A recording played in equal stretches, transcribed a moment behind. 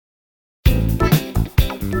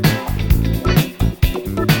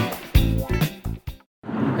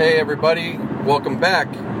Hey everybody, welcome back.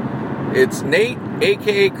 It's Nate,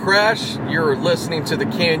 aka Crash. You're listening to the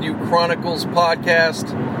Can You Chronicles podcast,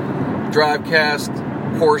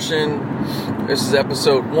 Drivecast portion. This is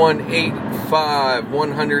episode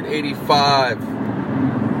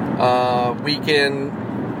 185.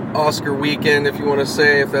 Weekend, Oscar weekend, if you want to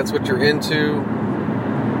say, if that's what you're into.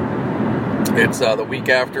 It's the week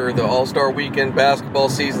after the All-Star weekend. Basketball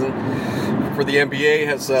season for the NBA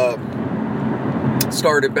has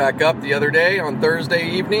started back up the other day on Thursday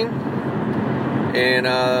evening. And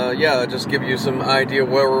just give you some idea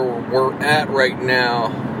where we're at right now.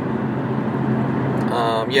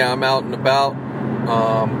 I'm out and about,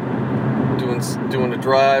 doing a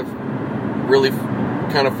drive, really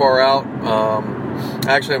kind of far out.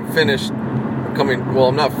 Actually, I'm finished.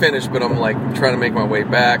 I'm not finished, but I'm like trying to make my way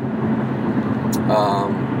back.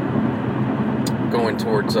 Going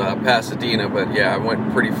towards Pasadena, but yeah, I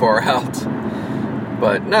went pretty far out.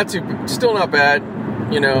 But still not bad,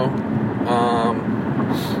 you know.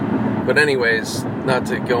 But anyways, not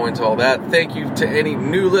to go into all that. Thank you to any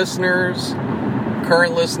new listeners,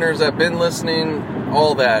 current listeners that have been listening,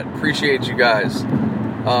 all that. Appreciate you guys.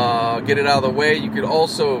 Get it out of the way. You could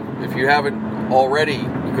also, if you haven't already,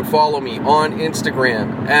 you could follow me on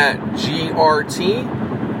Instagram at GRT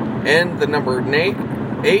and the number Nate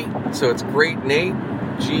 8. So it's Great Nate,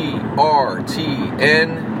 GRTN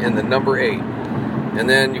and the number 8. And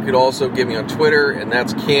then you could also get me on Twitter, and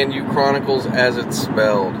that's Can You Chronicles as it's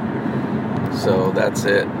spelled. So that's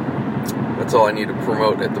it. That's all I need to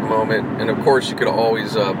promote at the moment. And of course, you could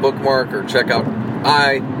always bookmark or check out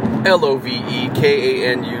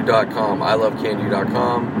ilovekanu.com.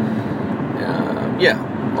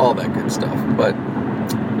 ilovekanu.com. All that good stuff. But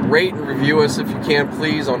rate and review us if you can,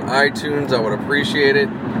 please, on iTunes. I would appreciate it.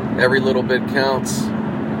 Every little bit counts.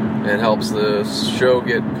 It helps the show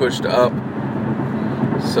get pushed up.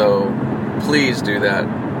 So please do that.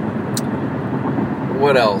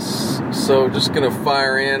 What else? So just going to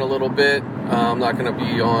fire in a little bit. I'm not going to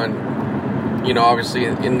be on, obviously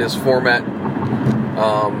in this format.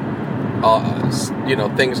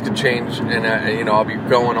 Things could change, and I'll be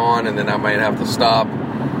going on, and then I might have to stop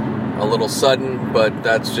a little sudden, but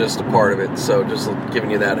that's just a part of it. So just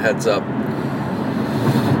giving you that heads up.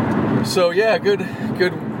 So yeah,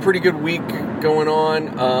 pretty good week going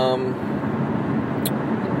on.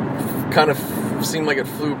 Kind of seemed like it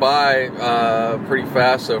flew by pretty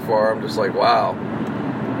fast so far. I'm just like, wow.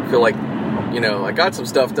 I feel like, I got some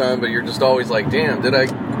stuff done, but you're just always like, damn, did I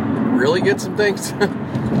really get some things?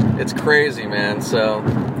 It's crazy, man. So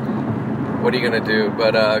what are you going to do?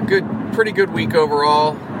 But pretty good week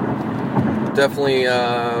overall. Definitely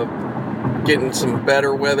getting some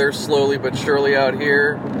better weather slowly but surely out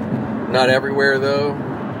here. Not everywhere, though.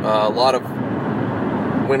 A lot of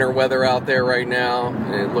winter weather out there right now,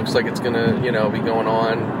 and it looks like it's gonna, be going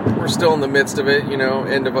on. We're still in the midst of it,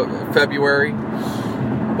 end of February,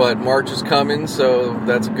 but March is coming, so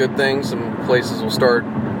that's a good thing. Some places will start,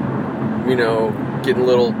 getting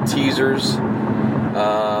little teasers.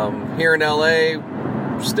 Here in LA,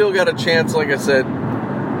 still got a chance, like I said,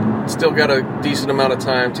 still got a decent amount of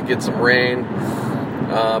time to get some rain.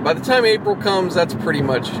 By the time April comes, that's pretty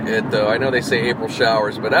much it, though. I know they say April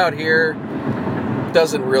showers, but out here, it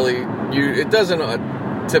doesn't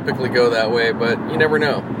typically go that way, but you never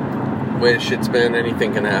know. The way shit's been,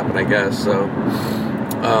 anything can happen, I guess. So,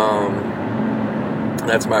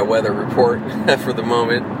 that's my weather report for the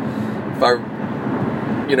moment. If I,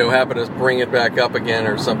 happen to bring it back up again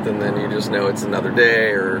or something, then you just know it's another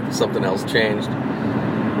day or something else changed.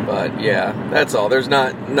 But yeah, that's all. There's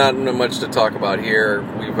not much to talk about here.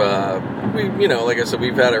 We've like I said,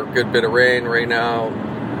 we've had a good bit of rain right now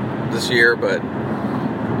this year, but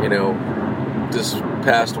this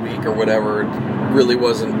past week or whatever, it really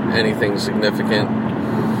wasn't anything significant.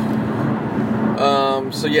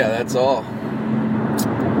 So yeah, that's all.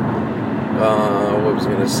 What was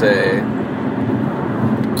I gonna say?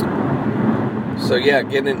 So yeah,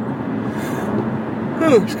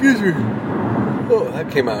 excuse me. Oh, that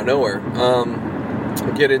came out of nowhere.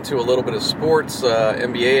 Get into a little bit of sports,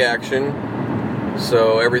 NBA action.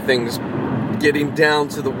 So everything's getting down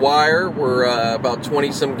to the wire. We're about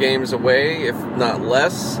 20-some games away, if not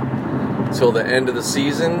less, till the end of the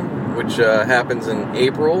season, which happens in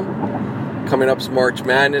April. Coming up's March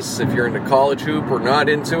Madness. If you're into college hoop or not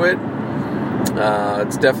into it,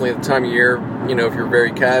 it's definitely the time of year. If you're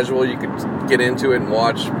very casual, you could get into it and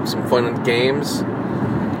watch some fun games.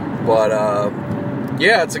 But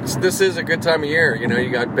this is a good time of year.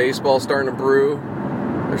 You got baseball starting to brew.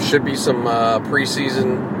 There should be some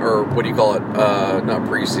preseason, or what do you call it? Not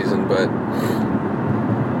preseason, but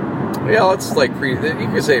yeah, it's like you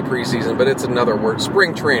could say preseason, but it's another word,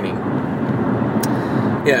 spring training.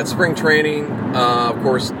 Yeah, it's spring training. Of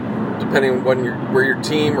course, depending on where your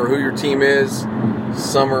team or who your team is,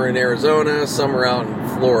 some are in Arizona, some are out in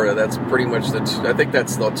Florida. That's pretty much I think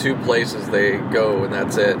that's the two places they go, and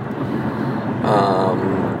that's it.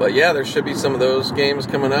 But yeah, there should be some of those games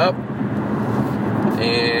coming up.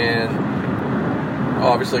 And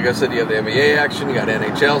obviously, like I said, you have the NBA action. You got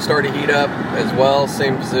NHL starting to heat up as well.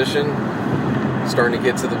 Same position. Starting to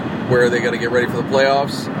get to where they got to get ready for the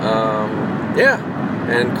playoffs.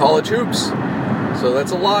 And college hoops. So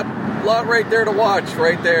that's a lot right there to watch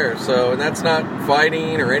right there. So, and that's not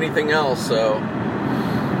fighting or anything else. So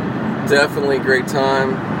definitely a great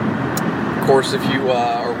time. Of course, if you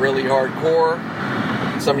are really hardcore,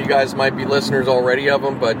 some of you guys might be listeners already of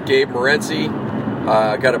him, but Gabe Morency,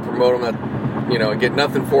 I got to promote him. I get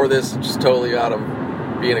nothing for this, just totally out of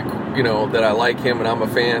being that I like him and I'm a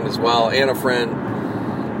fan as well, and a friend.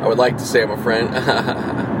 I would like to say I'm a friend,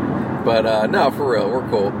 but no, for real, we're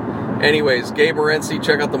cool. Anyways, Gabe Morency,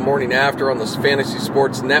 check out The Morning After on the Fantasy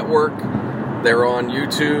Sports Network. They're on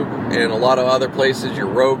YouTube and a lot of other places, your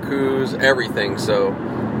Roku's, everything. So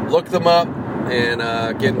look them up and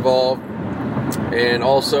get involved. And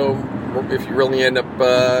also, if you really end up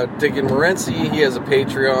digging Morency, he has a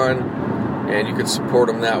Patreon, and you can support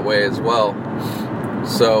him that way as well.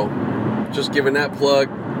 So, just giving that plug.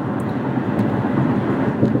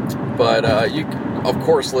 But you, of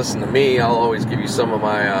course, listen to me. I'll always give you some of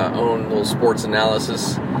my own little sports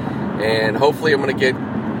analysis. And hopefully I'm going to get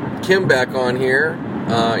Kim back on here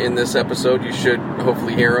in this episode. You should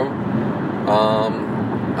hopefully hear him.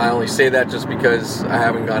 I only say that just because I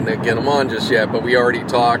haven't gotten to get him on just yet, but we already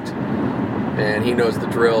talked, and he knows the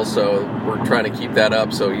drill, so we're trying to keep that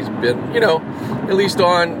up. So he's been, at least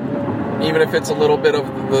on, even if it's a little bit of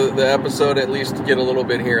the episode, at least get a little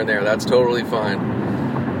bit here and there. That's totally fine.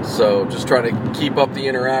 So just trying to keep up the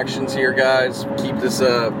interactions here, guys. Keep this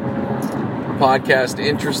podcast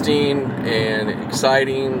interesting and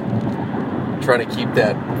exciting. Trying to keep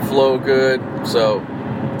that flow good. So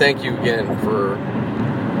thank you again for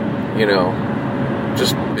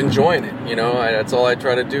just enjoying it. That's all I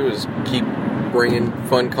try to do is keep bringing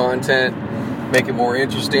fun content, make it more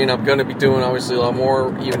interesting. I'm going to be doing obviously a lot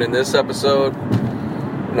more even in this episode,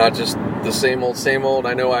 not just the same old.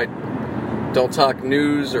 I know I don't talk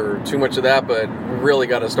news or too much of that, but we really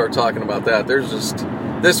got to start talking about that.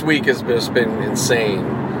 This week has just been insane,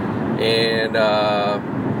 and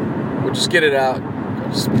we'll just get it out,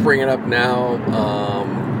 just bring it up now.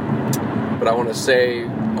 But I want to say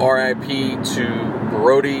R.I.P.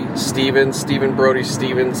 to Stephen Brody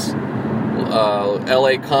Stevens,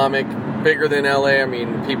 L.A. comic, bigger than L.A. I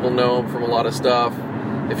mean, people know him from a lot of stuff.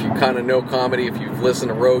 If you kind of know comedy, if you've listened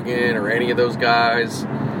to Rogan or any of those guys,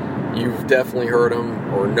 you've definitely heard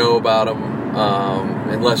him or know about him,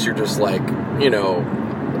 unless you're just like,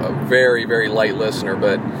 a very, very light listener.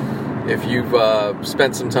 But if you've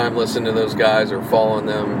spent some time listening to those guys or following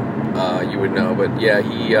them, you would know. But yeah,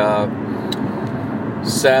 he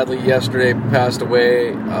sadly yesterday passed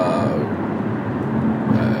away.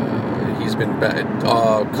 He's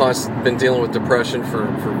been dealing with depression for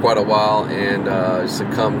quite a while, and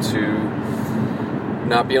succumbed to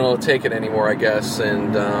not being able to take it anymore, I guess.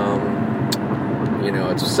 And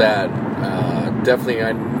it's sad. Definitely,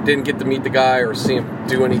 I didn't get to meet the guy or see him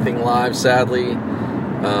do anything live, sadly.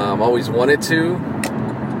 Always wanted to,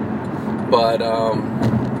 but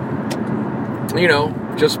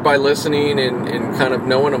just by listening and kind of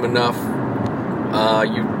knowing them enough,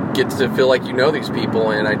 you get to feel like you know these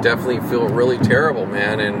people, and I definitely feel really terrible,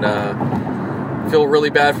 man, and feel really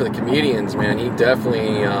bad for the comedians, man. He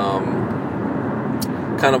definitely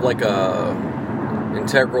kind of like a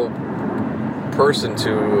integral person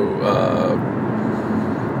to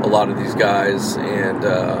a lot of these guys, and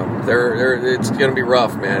it's going to be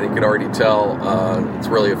rough, man. You could already tell it's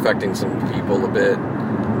really affecting some people a bit.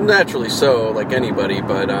 Naturally so, like anybody,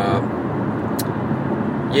 but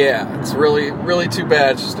yeah, it's really, really too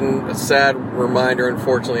bad. It's just a sad reminder,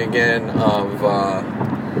 unfortunately, again, of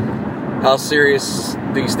how serious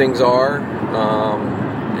these things are,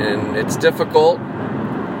 and it's difficult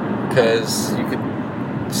because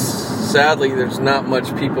sadly, there's not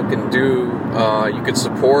much people can do. You could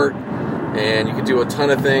support, and you could do a ton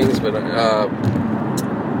of things, but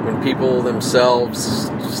when people themselves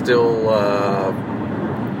still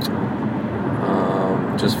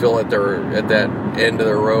just feel that they're at that end of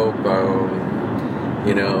the rope,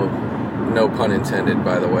 no pun intended,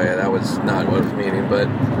 by the way, that was not what I was meaning, but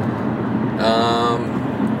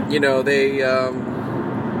they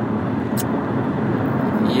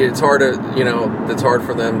it's hard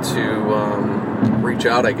for them to reach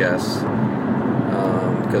out, I guess,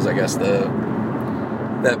 because I guess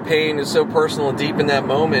that pain is so personal and deep in that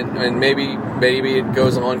moment, and maybe it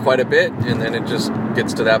goes on quite a bit, and then it just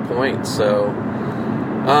gets to that point. So,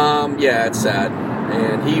 yeah, it's sad,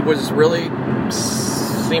 and he was really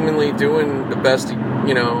seemingly doing the best.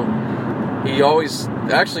 He always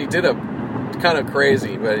actually did a kind of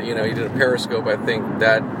crazy, but he did a Periscope. I think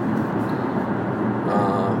that.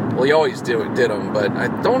 Well, he always did them, but I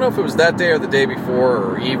don't know if it was that day or the day before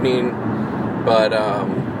or evening, but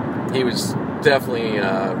he was definitely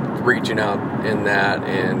reaching out in that,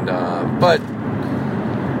 and but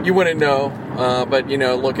you wouldn't know, but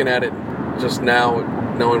looking at it just now,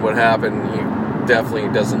 knowing what happened, he definitely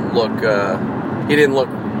doesn't look, he didn't look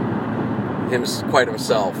quite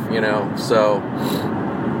himself, so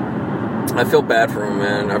I feel bad for him,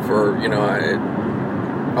 man,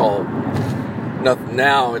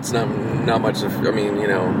 now it's not much of,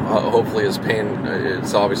 hopefully his pain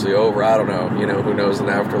is obviously over. I don't know, who knows in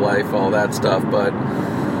the afterlife, all that stuff, but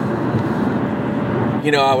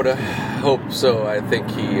I would have hoped so. I think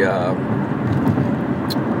he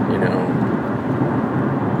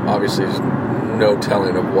obviously there's no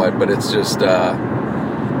telling of what, but it's just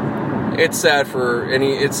it's sad for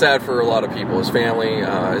a lot of people. His family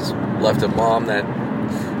has left a mom that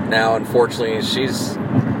now, unfortunately, she's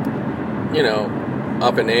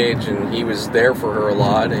up in age, and he was there for her a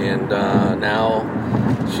lot, and now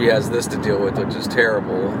she has this to deal with, which is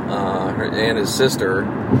terrible, and his sister.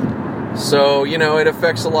 So, it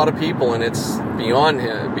affects a lot of people, and it's beyond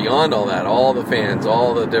him, beyond all that, all the fans,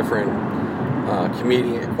 all the different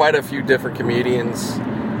quite a few different comedians.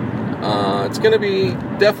 It's going to be,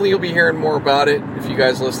 definitely you'll be hearing more about it if you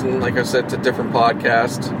guys listen, like I said, to different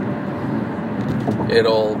podcasts.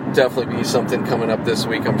 It'll definitely be something coming up this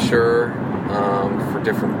week, I'm sure, for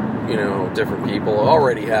different people. It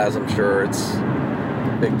already has, I'm sure. It's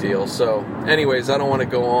a big deal. So, anyways, I don't want to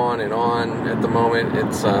go on and on at the moment.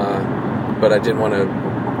 It's, but I did want to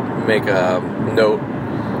make a note.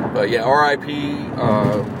 But yeah, R.I.P.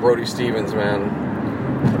 Brody Stevens, man.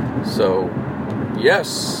 So,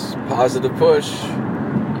 yes, positive push.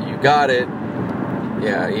 You got it.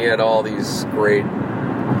 Yeah, he had all these great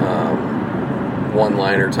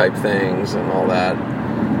one-liner type things and all that.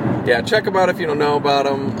 Yeah, check him out if you don't know about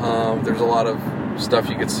him. There's a lot of stuff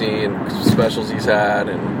you could see and specials he's had,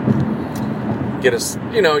 and you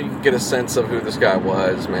can get a sense of who this guy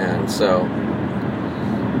was, man. So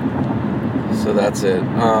that's it.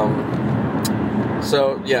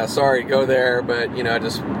 So yeah, sorry, go there, but I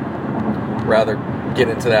just rather get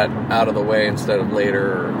into that out of the way instead of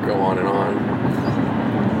later or go on and on.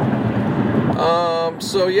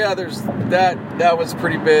 So yeah, there's that was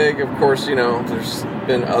pretty big. Of course, there's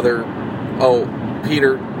been other,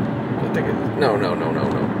 Peter, I think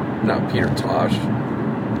not Peter Tosh.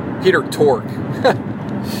 Peter Tork.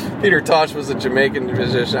 Peter Tosh was a Jamaican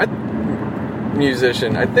musician.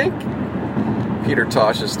 I think Peter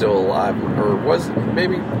Tosh is still alive, or was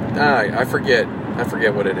maybe, I forget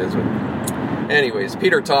what it is. But anyways,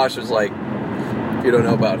 Peter Tosh is like, if you don't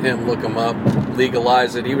know about him, look him up.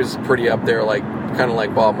 Legalize It. He was pretty up there, kind of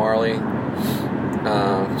like Bob Marley.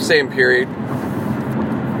 Same period.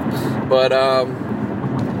 But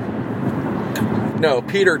no,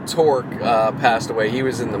 Peter Tork passed away. He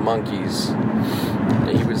was in the Monkees.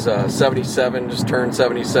 He was 77, just turned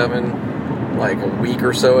 77, like a week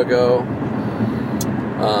or so ago.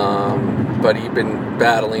 But he'd been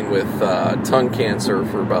battling with tongue cancer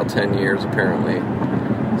for about 10 years, apparently.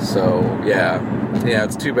 So yeah,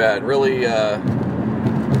 it's too bad. Really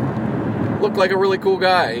looked like a really cool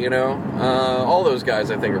guy, all those guys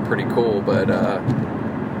I think are pretty cool, but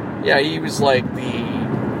yeah, he was like the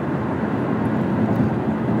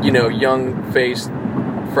young-faced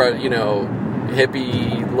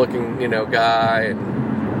hippie-looking guy,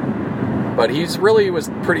 but he's really was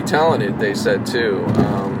pretty talented, they said too.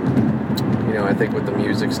 I think with the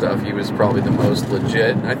music stuff, he was probably the most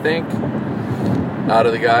legit, I think, out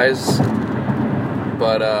of the guys.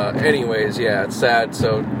 But anyways, yeah, it's sad.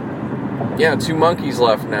 So yeah, 2 Monkees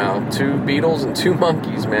left now. 2 Beatles and 2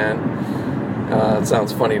 Monkees, man. It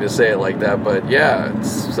sounds funny to say it like that, but yeah.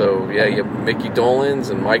 You have Mickey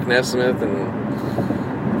Dolenz and Mike Nesmith, and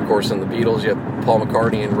of course in the Beatles you have Paul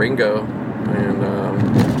McCartney and Ringo, and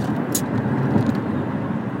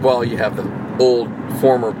you have the old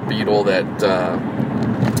former Beatle that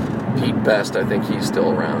Pete Best. I think he's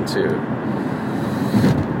still around too.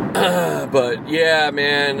 But yeah,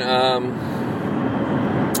 man,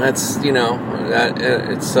 that's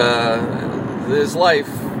it's his life,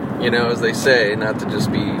 as they say, not to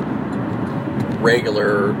just be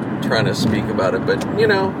regular trying to speak about it, but you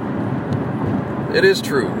know, it is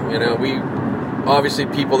true. You know, we obviously,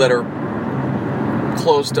 people that are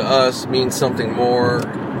close to us mean something more,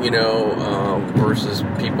 you know, versus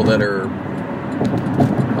people that are,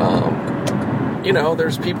 you know,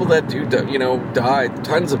 there's people that do, you know, die,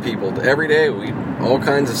 tons of people every day, all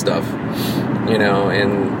kinds of stuff, you know,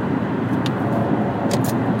 and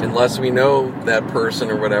unless we know that person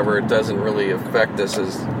or whatever, it doesn't really affect us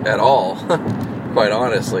at all, quite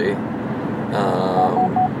honestly.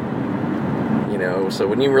 You know, so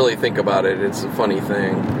when you really think about it, it's a funny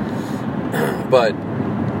thing. But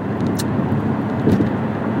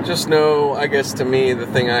just know, I guess to me, the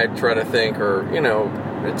thing I try to think, or, you know,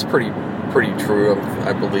 it's pretty true,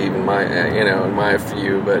 I believe, in my, you know, in my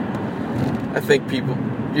view, but I think people,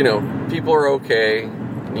 you know, people are okay.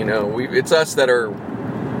 You know, it's us that are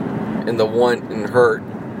in the want and hurt.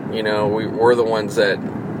 You know, we're the ones that,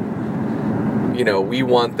 you know, we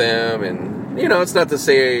want them, and, you know, it's not to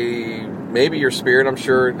say maybe your spirit, I'm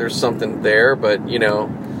sure there's something there, but, you know,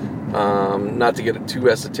 not to get too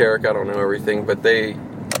esoteric, I don't know everything, but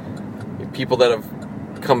people that have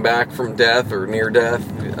come back from death or near death,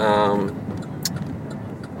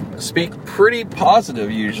 speak pretty positive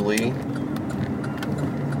usually.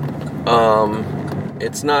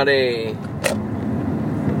 It's not a,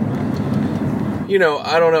 you know,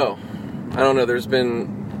 I don't know, there's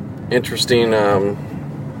been interesting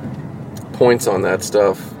points on that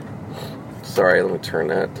stuff. Sorry, let me turn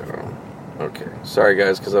that down. Okay, sorry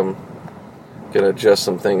guys, because I'm gonna adjust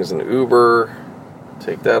some things in Uber.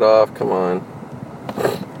 Take that off, come on.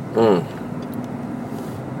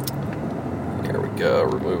 There we go,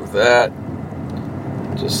 remove that.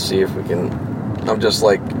 Just see if we can, I'm just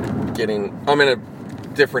like I'm in a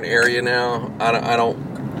different area now. I don't,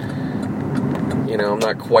 you know, I'm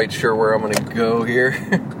not quite sure where I'm gonna go here.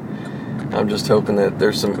 I'm just hoping that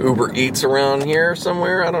there's some Uber Eats around here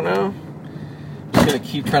somewhere, I don't know. I'm gonna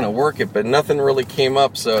keep trying to work it, but nothing really came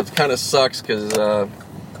up, so it kind of sucks, because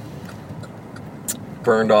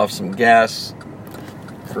burned off some gas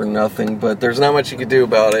for nothing, but there's not much you can do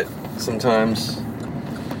about it sometimes.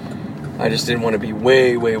 I just didn't want to be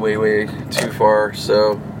way too far,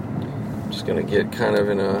 so I'm just gonna get kind of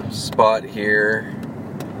in a spot here.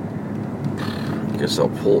 Guess I'll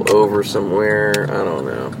pull over somewhere, I don't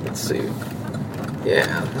know, let's see.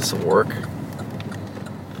 Yeah, this'll work.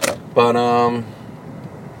 But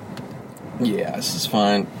yeah, this is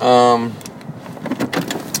fine.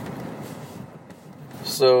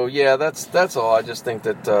 So yeah, that's all. I just think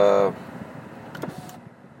that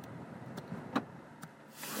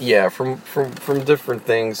yeah, from different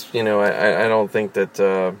things, you know, I don't think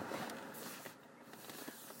that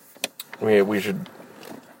we should.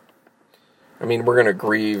 I mean, we're gonna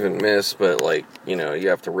grieve and miss, but, like, you know, you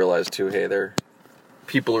have to realize too, hey, they're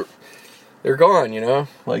gone, you know,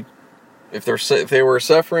 like, if they were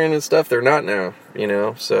suffering and stuff, they're not now, you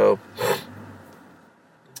know. So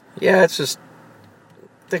yeah, I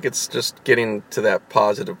think it's just getting to that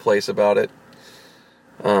positive place about it.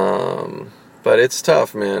 But it's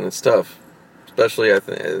tough, man. It's tough,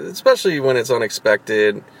 especially when it's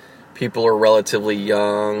unexpected. People are relatively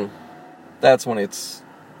young. That's when it's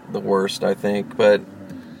the worst, I think. But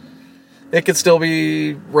it could still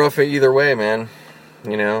be rough either way, man.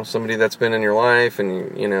 You know, somebody that's been in your life,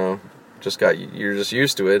 and, you know, you're just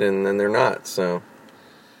used to it, and then they're not. So,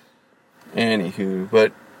 anywho,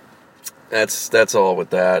 but that's all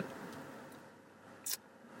with that.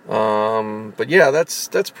 But yeah, that's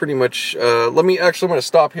pretty much. I'm going to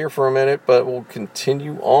stop here for a minute, but we'll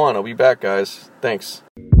continue on. I'll be back, guys. Thanks.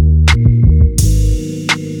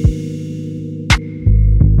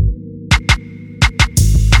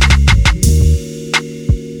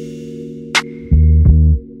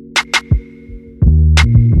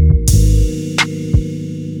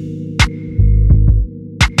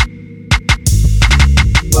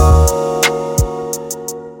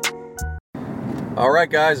 Alright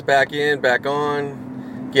guys, back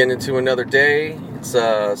on, getting into another day. It's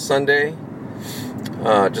Sunday,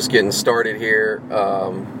 just getting started here,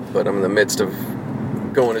 but I'm in the midst of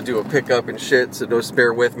going to do a pickup and shit, so just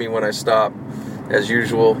bear with me when I stop, as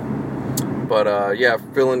usual. But yeah,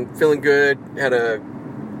 feeling good. Had a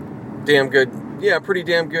pretty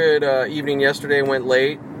damn good evening yesterday. Went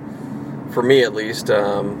late, for me at least,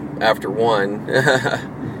 after 1.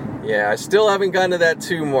 Yeah, I still haven't gotten to that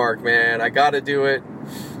 2 mark, man. I gotta do it.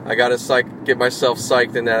 I gotta get myself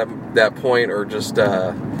psyched in that point, or just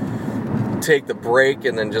take the break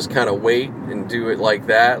and then just kind of wait and do it like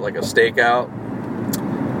that, like a stakeout.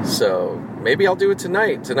 So maybe I'll do it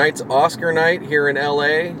tonight. Tonight's Oscar night here in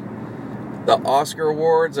LA. the Oscar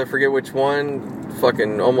awards. I forget which one.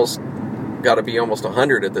 Fucking almost got to be almost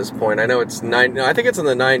 100 at this point. I know it's I think it's in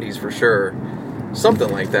the 90s for sure. Something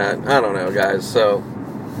like that. I don't know, guys. So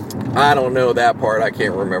I don't know that part. I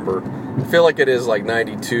can't remember. I feel like it is like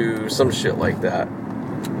 92, some shit like that.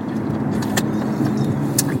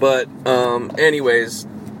 But anyways,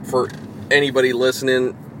 for anybody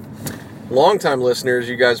listening, longtime listeners,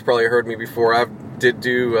 you guys probably heard me before. I did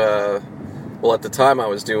do well, at the time I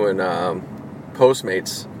was doing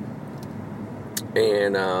Postmates,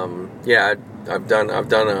 and yeah, I've done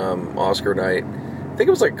Oscar night. I think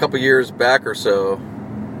it was like a couple years back or so.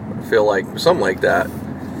 I feel like something like that.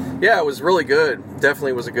 Yeah, it was really good.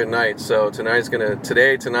 Definitely was a good night. So tonight, it's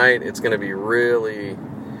gonna be really.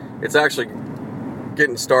 It's actually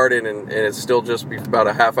getting started, and it's still just about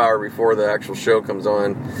a half hour before the actual show comes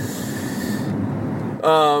on.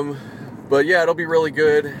 But yeah, it'll be really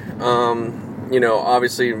good.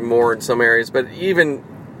 Obviously more in some areas, but even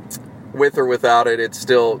with or without it, it's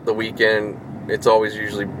still the weekend. It's always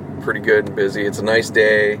usually pretty good and busy. It's a nice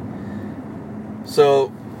day.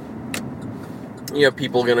 So,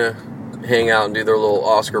 people gonna hang out and do their little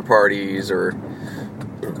Oscar parties or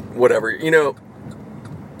whatever.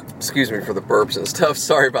 Excuse me for the burps and stuff.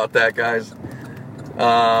 Sorry about that, guys.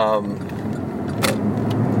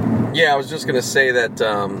 Yeah, I was just gonna say that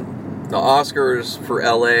the Oscars for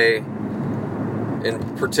LA in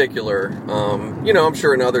particular, I'm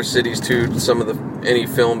sure in other cities too, any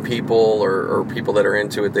film people or people that are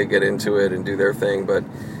into it, they get into it and do their thing. But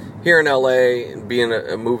here in LA, being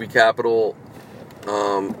a movie capital,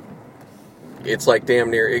 it's like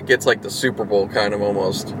damn near, it gets like the Super Bowl kind of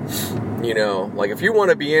almost. Like if you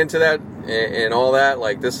want to be into that and all that,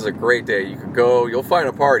 like this is a great day. You could go, you'll find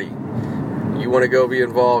a party. You want to go be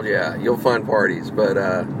involved, yeah, you'll find parties. But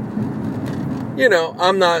I'm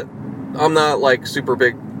not like super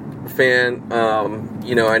big fan.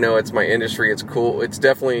 I know it's my industry. It's cool. It's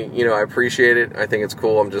definitely, I appreciate it. I think it's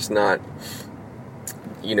cool. I'm just not,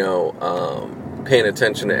 paying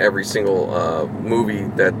attention to every single movie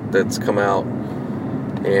that's come out.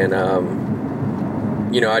 And,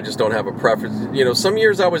 I just don't have a preference. Some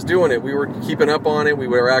years I was doing it. We were keeping up on it. We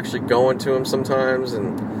were actually going to them sometimes.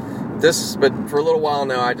 But for a little while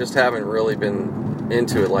now, I just haven't really been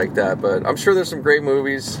into it like that. But I'm sure there's some great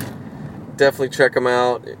movies. Definitely check them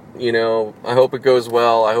out. I hope it goes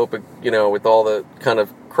well. I hope it, with all the kind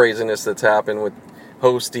of craziness that's happened with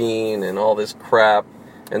hosting and all this crap.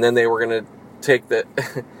 And then they were going to take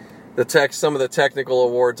some of the technical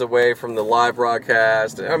awards away from the live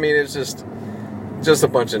broadcast. I mean, it's just a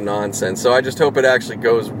bunch of nonsense. So I just hope it actually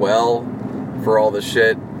goes well for all the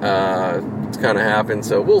shit that's kind of happened.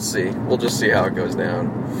 So we'll see. We'll just see how it goes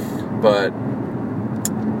down. But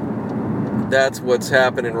that's what's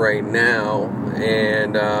happening right now.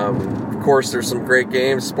 And of course, there's some great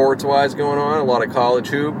games sports-wise going on. A lot of college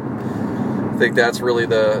hoop. I think that's really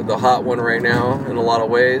the hot one right now in a lot of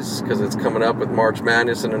ways, because it's coming up with March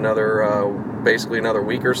Madness in basically another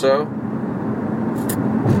week or so.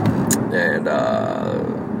 And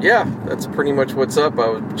yeah, that's pretty much what's up. I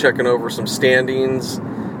was checking over some standings,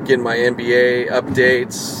 getting my NBA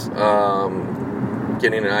updates,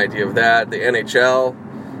 getting an idea of that. The NHL,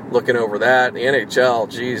 looking over that. The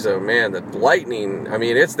NHL, geez, oh man, the Lightning, I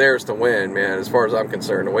mean, it's theirs to win, man, as far as I'm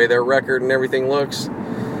concerned. The way their record and everything looks,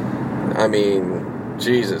 I mean,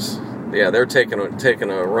 Jesus. Yeah, they're taking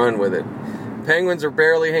a run with it. Penguins are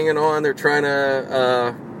barely hanging on. They're trying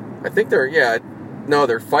to, I think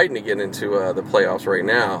they're fighting to get into the playoffs right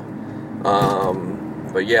now.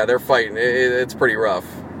 But yeah, they're fighting. It's pretty rough.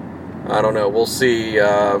 I don't know. We'll see.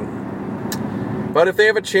 But if they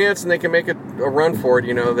have a chance and they can make a run for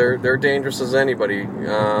it, they're dangerous as anybody.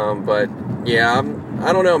 But yeah,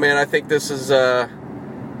 I don't know, man. I think this is.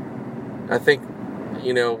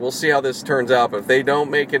 We'll see how this turns out. But if they don't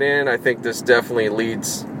make it in, I think this definitely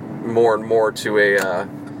leads more and more to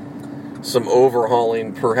some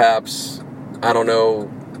overhauling, perhaps. I don't know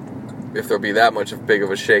if there'll be that much big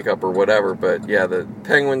of a shakeup or whatever, but yeah, the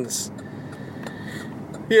Penguins,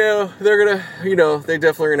 yeah, they're gonna, they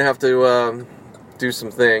definitely are gonna have to do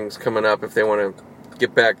some things coming up if they want to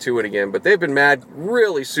get back to it again. But they've been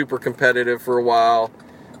really super competitive for a while.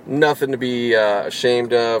 Nothing to be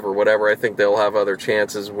ashamed of or whatever. I think they'll have other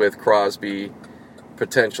chances with Crosby,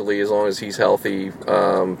 potentially, as long as he's healthy.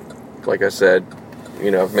 Like I said,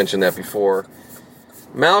 I've mentioned that before.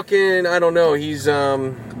 Malkin, I don't know. He's,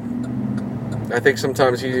 I think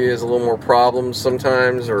sometimes he has a little more problems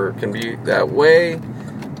sometimes, or can be that way.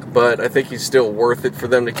 But I think he's still worth it for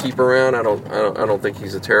them to keep around. I don't think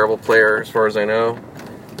he's a terrible player as far as I know.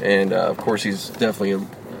 And of course, he's definitely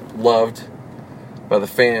loved by the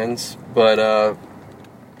fans. But, I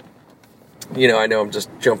know I'm just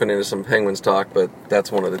jumping into some Penguins talk, but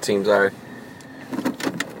that's one of the teams I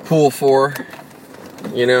pull for.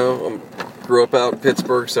 Grew up out in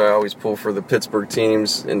Pittsburgh, so I always pull for the Pittsburgh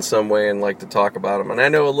teams in some way and like to talk about them. And I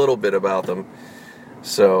know a little bit about them,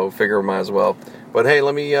 so figure I might as well. But hey,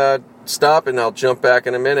 let me stop and I'll jump back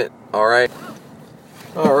in a minute. All right,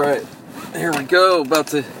 here we go. About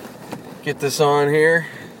to get this on here.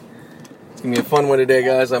 It's gonna be a fun one today,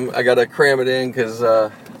 guys. I gotta cram it in because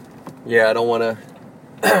I don't want to.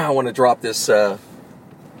 I want to drop this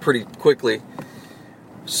pretty quickly.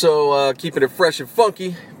 So keeping it fresh and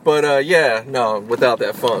funky. But without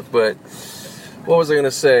that funk. But what was I gonna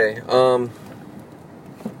say? So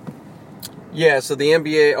the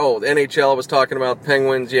NBA, the NHL I was talking about,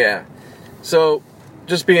 Penguins, yeah. So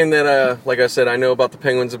just being that, like I said, I know about the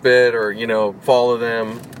Penguins a bit, or follow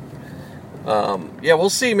them. We'll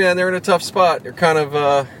see, man. They're in a tough spot. They're kind of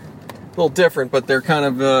a little different, but they're kind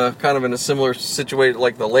of in a similar situation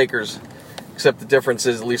like the Lakers, except the difference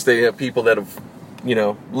is at least they have people that have.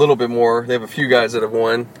 A little bit more. They have a few guys that have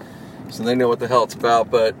won, so they know what the hell it's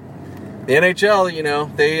about. But the NHL,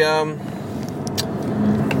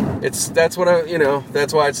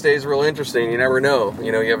 that's why it stays real interesting. You never know.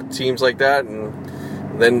 You have teams like that,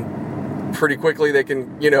 and then pretty quickly they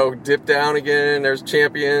can, dip down again. There's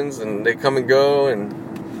champions, and they come and go, and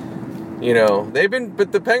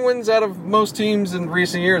but the Penguins, out of most teams in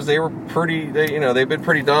recent years, they've been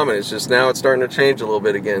pretty dominant. It's just now it's starting to change a little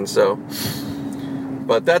bit again. So.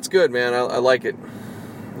 But that's good, man. I like it.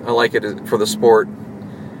 I like it for the sport.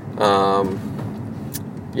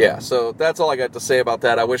 So that's all I got to say about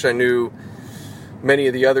that. I wish I knew many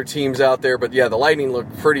of the other teams out there. But, yeah, the Lightning look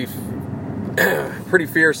pretty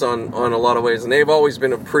fierce on a lot of ways. And they've always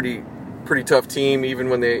been a pretty tough team, even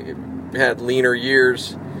when they had leaner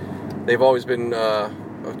years. They've always been a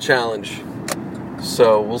challenge.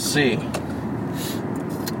 So we'll see.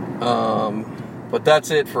 But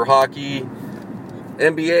that's it for hockey.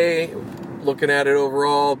 NBA, looking at it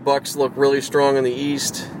overall, Bucks look really strong in the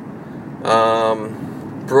East.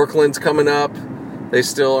 Brooklyn's coming up. They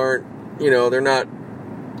still aren't, they're not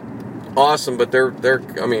awesome, but they're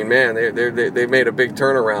they made a big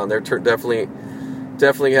turnaround. They're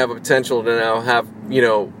definitely have a potential to now have,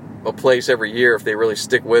 a place every year if they really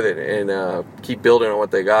stick with it and keep building on what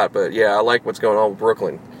they got. But yeah, I like what's going on with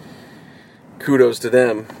Brooklyn. Kudos to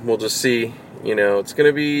them. We'll just see. It's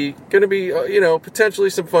gonna be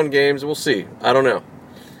potentially some fun games. We'll see. I don't know.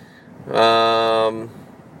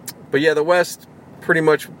 But yeah, the West, pretty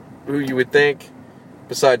much who you would think,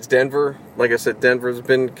 besides Denver. Like I said, Denver's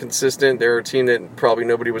been consistent. They're a team that probably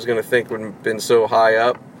nobody was gonna think would have been so high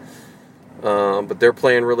up. But they're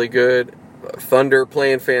playing really good. Thunder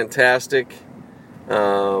playing fantastic.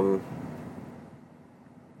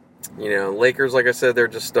 Lakers, like I said, they're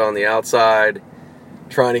just on the outside.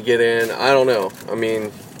 Trying to get in. I don't know.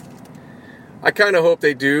 I kind of hope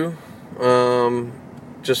they do,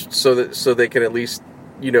 just so they can at least,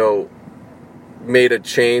 made a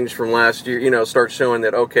change from last year. Start showing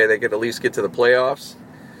that okay, they could at least get to the playoffs.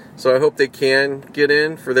 So I hope they can get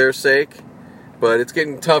in for their sake, but it's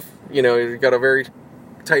getting tough. You've got a very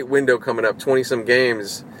tight window coming up, 20-some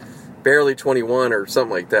games, barely 21 or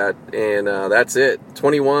something like that, and that's it.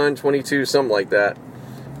 21, 22, something like that.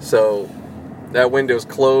 So. That window's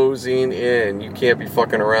closing in. You can't be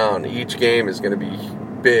fucking around. Each game is going to be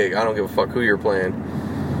big. I don't give a fuck who you're playing.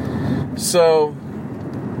 So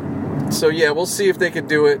yeah, we'll see if they can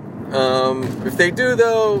do it. If they do,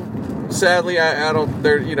 though, sadly, I don't.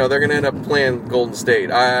 They're going to end up playing Golden State.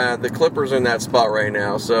 The Clippers are in that spot right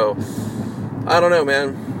now. So I don't know,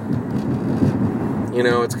 man.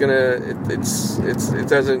 It's it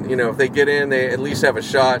doesn't. If they get in, they at least have a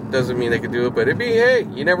shot. Doesn't mean they can do it, but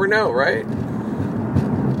you never know, right?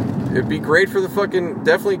 It'd be great for the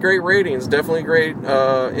definitely great ratings, definitely great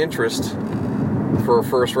interest for a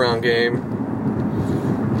first round game.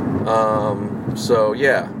 So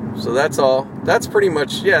that's all. That's pretty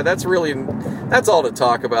much, that's all to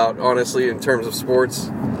talk about, honestly, in terms of sports.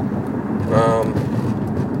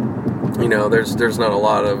 There's not a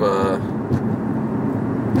lot of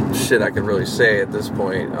shit I could really say at this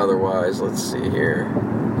point. Otherwise, let's see here.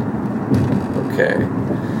 Okay.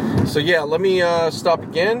 So yeah, let me stop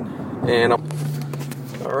again. And all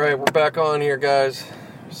right, we're back on here, guys.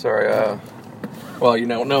 Sorry. You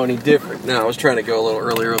don't know any different. No, I was trying to go a little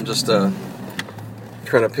earlier. I'm just trying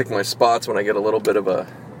to pick my spots when I get a little bit of a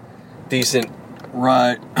decent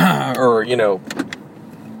ride, or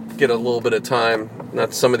get a little bit of time.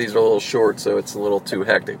 Not some of these are a little short, so it's a little too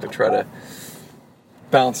hectic to try to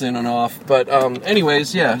bounce in and off. But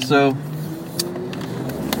anyways, yeah. So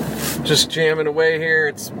just jamming away here.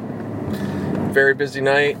 It's a very busy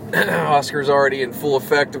night. Oscar's already in full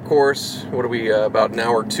effect, of course. What are we, about an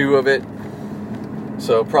hour or two of it?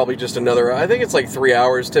 So probably just another, I think it's like 3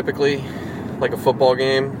 hours typically, like a football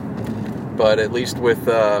game. But at least with,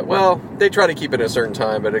 well, they try to keep it at a certain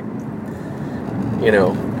time, but,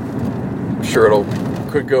 I'm sure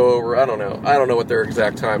could go over, I don't know what their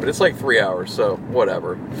exact time, but it's like 3 hours, so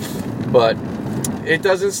whatever. But it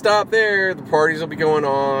doesn't stop there. The parties will be going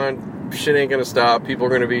on. Shit ain't gonna stop. People are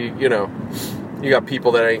gonna be, you got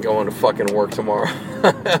people that ain't going to fucking work tomorrow.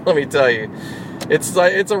 Let me tell you, it's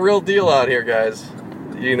a real deal out here, guys.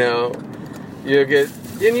 You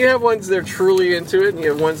have ones that are truly into it, and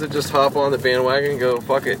you have ones that just hop on the bandwagon and go,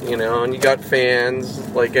 fuck it, and you got fans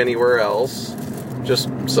like anywhere else, just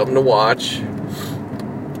something to watch.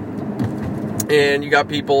 And you got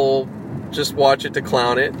people just watch it to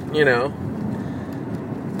clown it,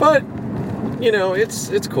 But,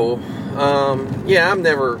 it's cool. I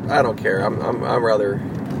don't care. I'd rather,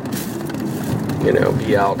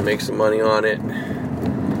 be out and make some money on it.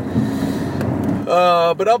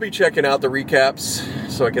 But I'll be checking out the recaps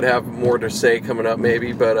so I could have more to say coming up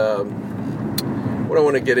maybe. But what I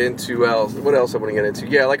want to get into, what else I want to get into?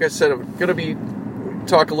 Yeah, like I said, I'm going to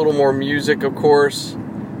talk a little more music, of course.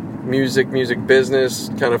 Music business,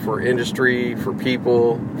 kind of for industry, for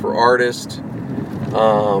people, for artists.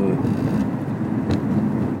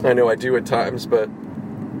 I know I do at times, but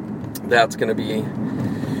that's going to be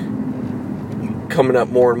coming up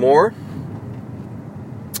more and more.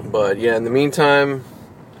 But yeah, in the meantime,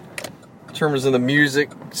 in terms of the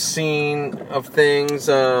music scene of things,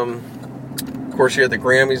 of course you had the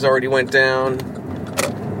Grammys already went down.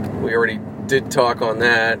 We already did talk on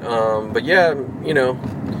that. But yeah,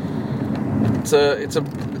 it's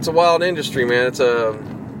a wild industry, man. It's a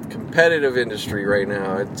competitive industry right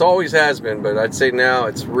now. It always has been, but I'd say now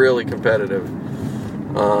it's really competitive.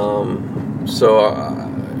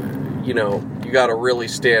 You got to really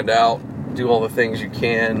stand out, do all the things you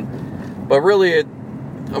can. But really,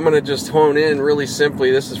 I'm going to just hone in really simply.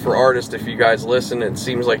 This is for artists. If you guys listen, it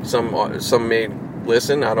seems like some may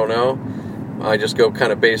listen. I don't know. I just go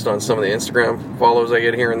kind of based on some of the Instagram follows I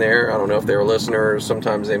get here and there. I don't know if they're listeners.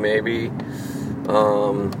 Sometimes they may be.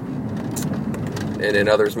 And then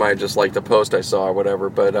others might just like the post I saw or whatever.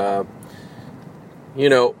 But, I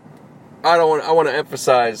want to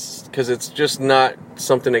emphasize, because it's just not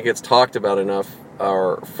something that gets talked about enough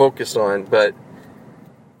or focused on. But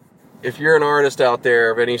if you're an artist out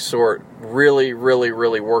there of any sort, really, really,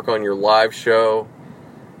 really work on your live show.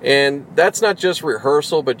 And that's not just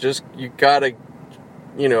rehearsal, but just you got to,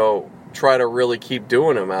 try to really keep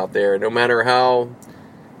doing them out there, no matter how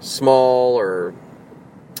small or,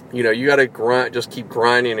 you got to just keep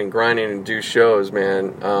grinding and do shows,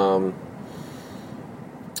 man.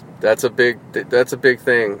 That's a big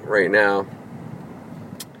thing right now.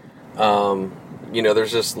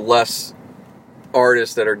 There's just less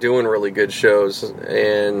artists that are doing really good shows,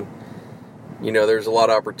 and there's a lot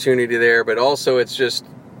of opportunity there, but also it's just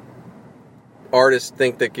artists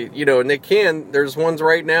think that, and they can. There's ones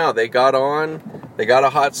right now, they got a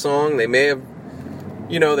hot song, they may have,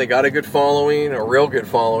 they got a good following, a real good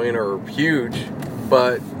following, or huge,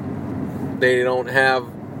 but they don't have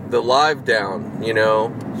the live down,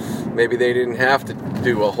 maybe they didn't have to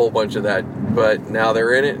do a whole bunch of that, but now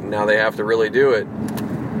they're in it, and now they have to really do it.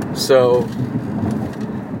 So,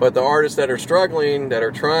 but the artists that are struggling, that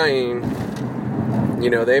are trying,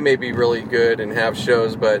 they may be really good and have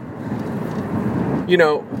shows, but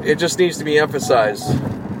it just needs to be emphasized.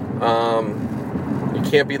 You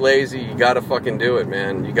can't be lazy. You gotta fucking do it,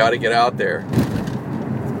 man. You gotta get out there.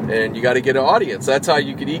 And you gotta get an audience. That's how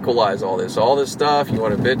you could equalize all this stuff. You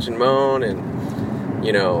want to bitch and moan and,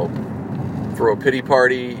 throw a pity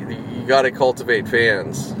party. You gotta cultivate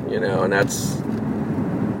fans, and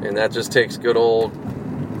that just takes good old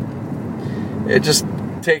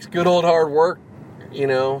hard work,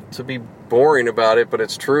 to be boring about it, but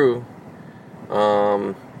it's true.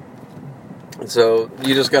 So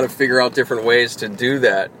you just got to figure out different ways to do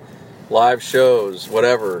that. Live shows,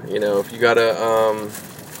 whatever, if you got to,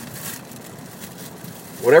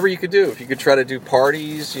 whatever you could do. If you could try to do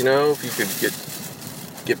parties, if you could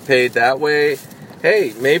get paid that way.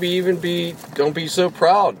 Hey, maybe even don't be so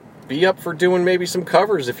proud. Be up for doing maybe some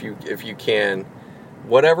covers if you can.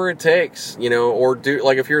 Whatever it takes, or do,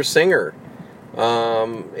 like if you're a singer,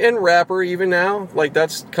 and rapper even now, like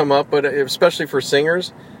that's come up, but especially for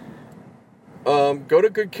singers, go to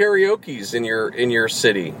good karaoke's in your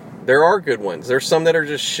city. There are good ones. There's some that are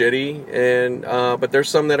just shitty, and but there's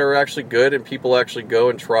some that are actually good, and people actually go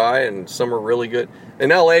and try, and some are really good.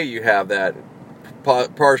 In LA, you have that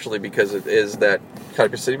partially because it is that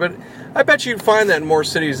type of city. But I bet you'd find that in more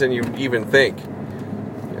cities than you even think.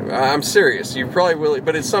 I'm serious. You probably will,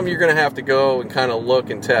 but it's something you're going to have to go and kind of look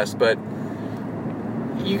and test. But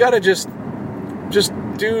you got to just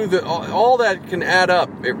do all that can add up.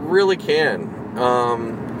 It really can.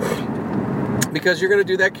 Because you're going to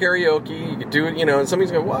do that karaoke. You could do it, and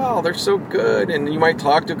somebody's going, wow, they're so good. And you might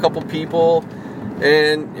talk to a couple people.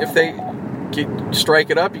 And if they strike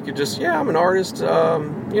it up, you could just, I'm an artist.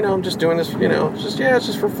 I'm just doing this, it's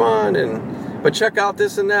just for fun. But check out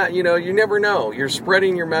this and that. You never know. You're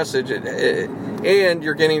spreading your message, and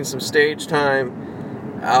you're getting some stage time,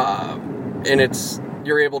 and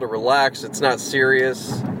you're able to relax. It's not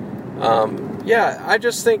serious. I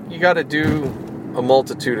just think you got to do a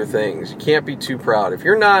multitude of things. You can't be too proud. If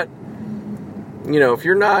you're not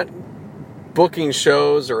booking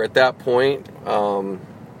shows or at that point,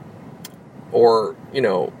 or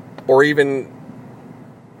even.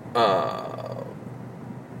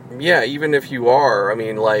 Even if you are,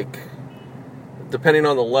 depending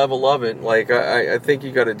on the level of it, I think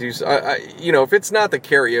you got to do, if it's not the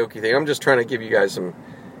karaoke thing, I'm just trying to give you guys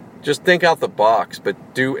just think out the box,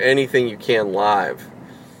 but do anything you can live,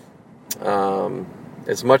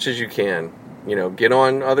 as much as you can, get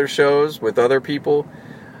on other shows with other people.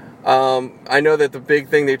 I know that the big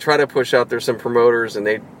thing they try to push out, there's some promoters and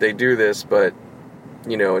they do this, but,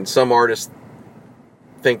 and some artists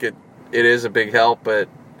think it is a big help, but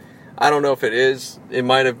I don't know if it is. It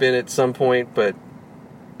might have been at some point, but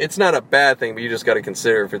it's not a bad thing, but you just got to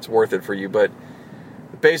consider if it's worth it for you. But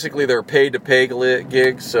basically, they're paid-to-pay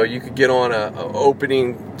gigs, so you could get on a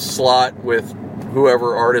opening slot with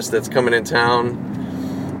whoever artist that's coming in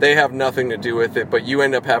town. They have nothing to do with it, but you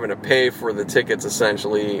end up having to pay for the tickets,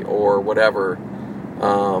 essentially, or whatever.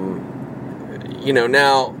 Now,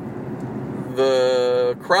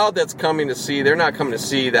 the crowd that's coming to see, they're not coming to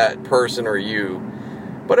see that person or you.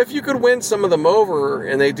 But if you could win some of them over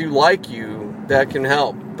and they do like you, that can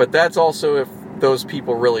help. But that's also if those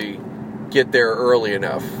people really get there early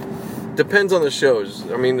enough. Depends on the shows.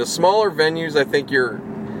 The smaller venues, I think you're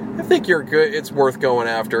good. It's worth going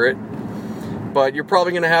after it. But you're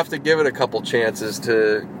probably going to have to give it a couple chances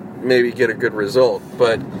to maybe get a good result.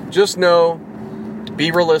 But just know,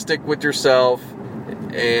 be realistic with yourself.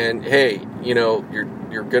 And hey,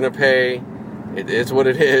 you're going to pay. It is what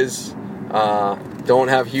it is. Don't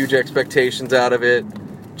have huge expectations out of it.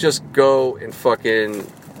 Just go and fucking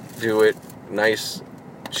do it. Nice,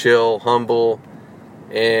 chill, humble,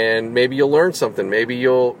 and maybe you'll learn something. Maybe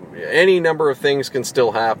any number of things can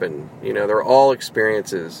still happen. They're all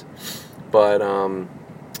experiences. But,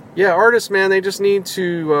 artists, man, they just need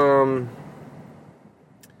to,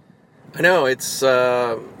 I know it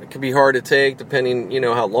can be hard to take depending,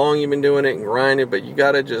 how long you've been doing it and grinding, but you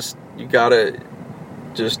gotta just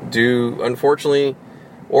do, unfortunately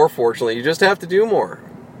or fortunately, you just have to do more.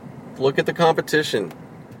 Look at the competition.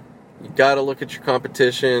 You got to look at your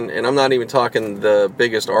competition, and I'm not even talking the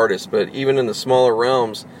biggest artists, but even in the smaller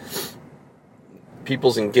realms,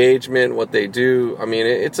 people's engagement, what they do.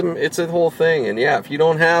 It's a whole thing. And if you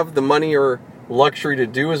don't have the money or luxury to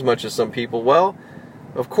do as much as some people, well,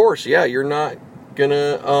 of course, you're not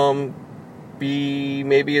gonna be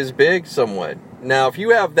maybe as big somewhat. Now, if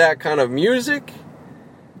you have that kind of music,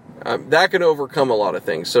 that could overcome a lot of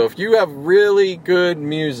things. So if you have really good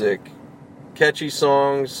music, catchy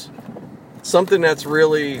songs, something that's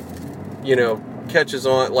really, catches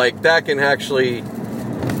on, that can actually,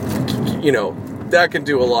 that can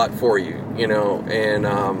do a lot for you, and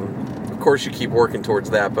of course you keep working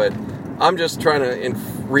towards that. But I'm just trying to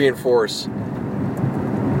reinforce,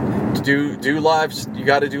 do lives. You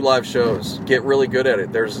got to do live shows. Get really good at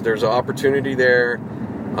it. There's an opportunity there.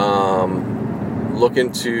 Look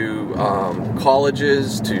into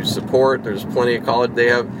colleges to support. There's plenty of college.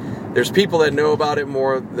 There's people that know about it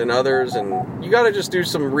more than others, and you got to just do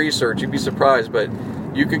some research. You'd be surprised, but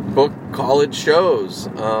you could book college shows.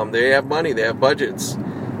 They have money. They have budgets.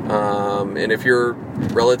 And if you're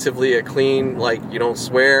relatively a clean, you don't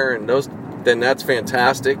swear, and then that's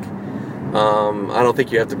fantastic. I don't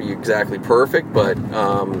think you have to be exactly perfect, but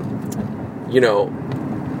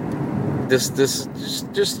this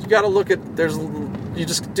just you got to look at, you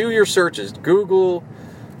just do your searches, Google,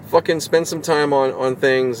 fucking spend some time on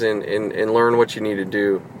things and learn what you need to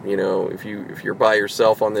do. If you're by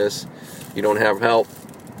yourself on this, you don't have help,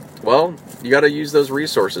 well, you got to use those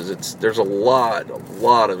resources. There's a lot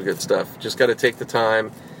of good stuff. Just got to take the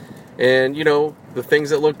time, and the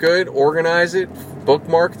things that look good, organize it,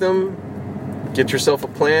 bookmark them, get yourself a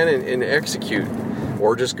plan and execute,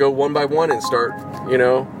 or just go one by one and start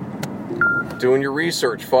doing your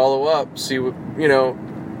research, follow up, see what,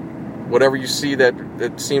 whatever you see that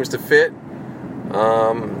seems to fit,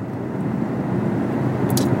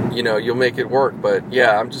 you'll make it work. But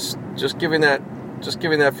yeah, I'm just giving that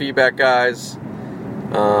feedback, guys.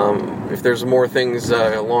 If there's more things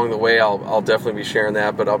along the way, I'll definitely be sharing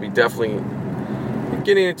that, but I'll be definitely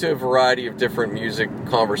getting into a variety of different music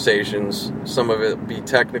conversations. Some of it be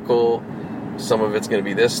technical, some of it's going to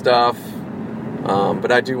be this stuff,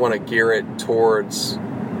 but I do want to gear it towards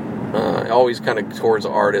always kind of towards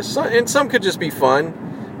artists, and some could just be fun,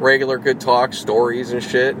 regular good talk, stories and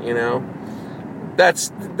shit.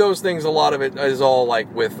 That's those things. A lot of it is all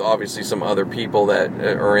like with obviously some other people that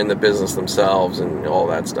are in the business themselves and all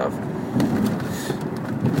that stuff.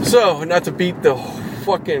 So, not to beat the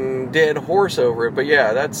fucking dead horse over it, but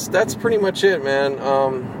yeah, that's pretty much it, man.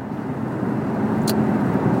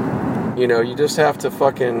 You just have to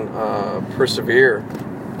fucking persevere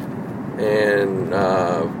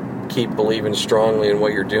and keep believing strongly in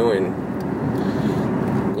what you're doing.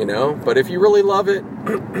 But if you really love it,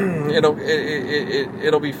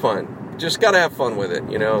 it'll be fun. Just gotta have fun with it,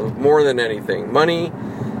 more than anything. Money,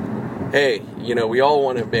 hey, we all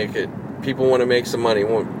want to make it. People want to make some money,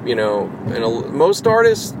 and most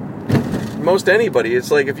artists, most anybody,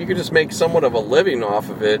 it's like if you could just make somewhat of a living off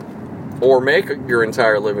of it, or make your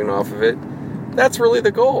entire living off of it, that's really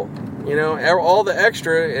the goal. All the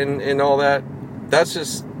extra and all that, that's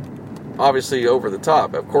just obviously over the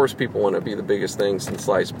top. Of course, people want to be the biggest things in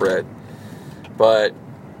sliced bread, but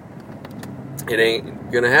it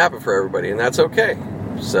ain't gonna happen for everybody, and that's okay.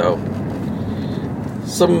 So,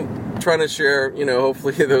 trying to share,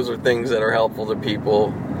 hopefully those are things that are helpful to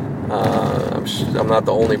people. I'm not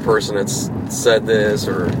the only person that's said this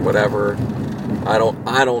or whatever. I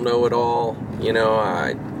don't know it all.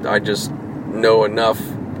 I just know enough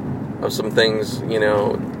of some things,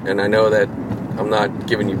 and I know that I'm not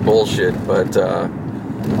giving you bullshit, but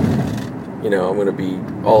I'm going to be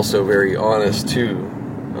also very honest too.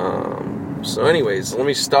 So anyways, let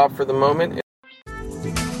me stop for the moment.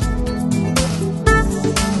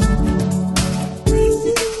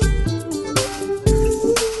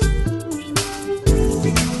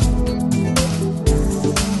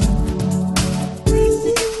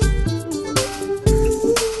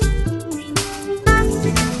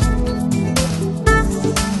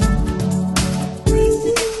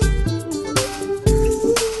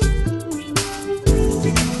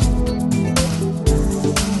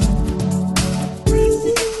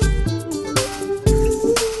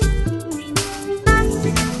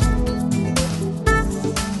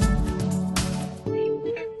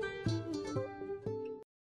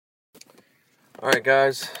 Alright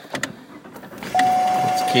guys,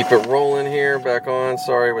 let's keep it rolling here, back on,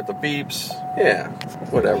 sorry with the beeps, yeah,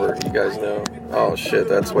 whatever, you guys know. Oh shit,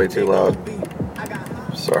 that's way too loud,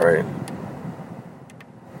 sorry.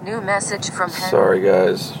 New message from Henry. Sorry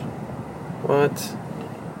guys, what?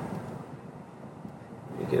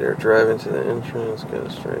 You get her driving to the entrance, go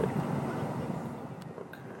straight.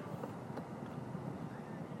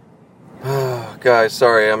 Okay. Guys,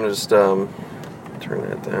 sorry, I'm just, turn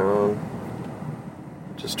that down.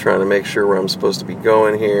 Just trying to make sure where I'm supposed to be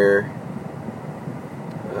going here.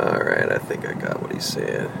 Alright, I think I got what he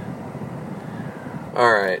said.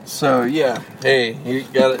 Alright, so yeah. Hey, you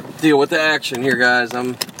gotta deal with the action here, guys.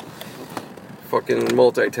 I'm fucking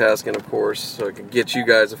multitasking, of course, so I can get you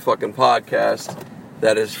guys a fucking podcast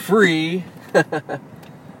that is free.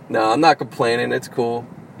 No, I'm not complaining. It's cool.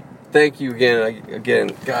 Thank you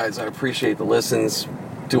again, guys. I appreciate the listens.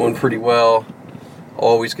 Doing pretty well.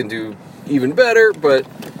 Always can do even better, but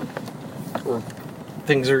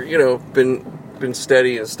things are, been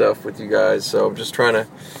steady and stuff with you guys, so I'm just trying to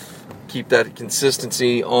keep that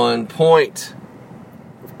consistency on point,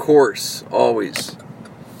 of course, always.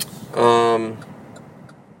 So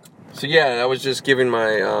yeah, I was just giving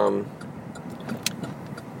my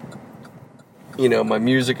my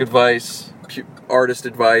music advice, artist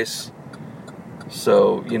advice.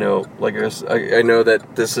 So, like I know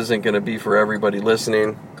that this isn't going to be for everybody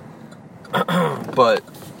listening, but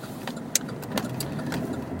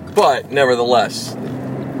nevertheless,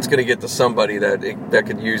 it's going to get to somebody that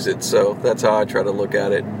could use it. So that's how I try to look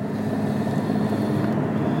at it.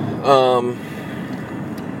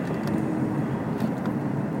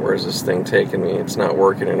 Where's this thing taking me? It's not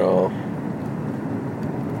working at all.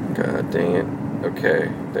 God dang it.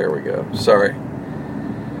 Okay, there we go. Sorry.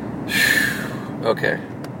 Okay.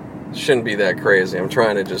 Shouldn't be that crazy. I'm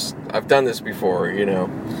trying to I've done this before,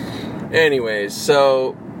 Anyways,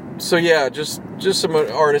 so yeah, just some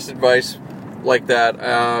artist advice like that.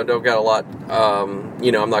 Don't got a lot, I'm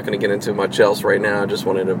not going to get into much else right now. I just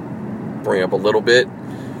wanted to bring up a little bit.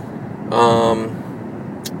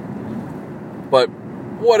 But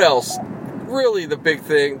what else? Really, the big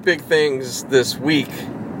things this week.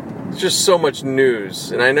 It's just so much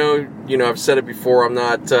news, and I know, I've said it before. I'm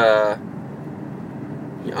not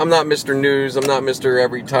Mr. News. I'm not Mr.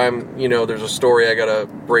 Every time, there's a story, I gotta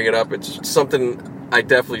bring it up. It's something I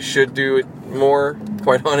definitely should do it more,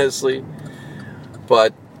 quite honestly.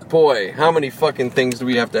 But, boy, how many fucking things do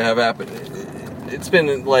we have to have happen? It's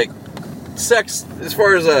been, like, sex, as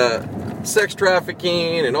far as sex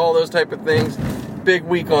trafficking and all those type of things. Big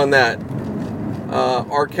week on that.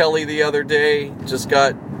 R. Kelly the other day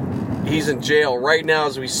he's in jail right now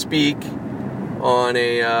as we speak on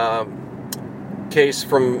a case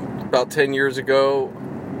from about 10 years ago,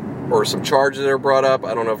 or some charges that are brought up.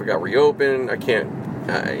 I don't know if it got reopened. I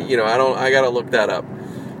gotta look that up.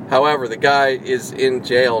 However, the guy is in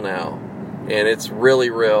jail now, and it's really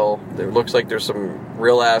real. It looks like there's some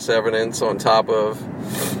real ass evidence on top of.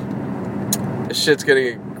 This shit's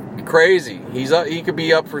getting crazy. He could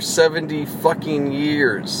be up for 70 fucking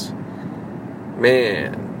years.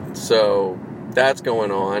 Man. So, that's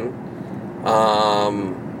going on.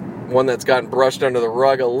 One that's gotten brushed under the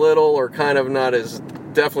rug a little, or kind of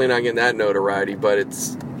definitely not getting that notoriety, but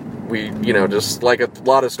just like a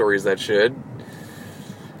lot of stories that should.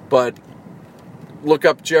 But look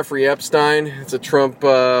up Jeffrey Epstein. It's a Trump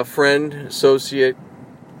friend, associate.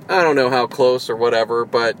 I don't know how close or whatever,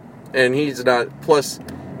 and he's not, plus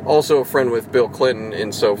also a friend with Bill Clinton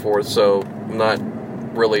and so forth, so not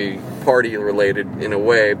really party related in a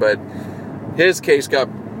way, but his case got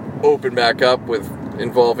opened back up with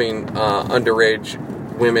involving underage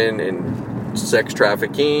women and sex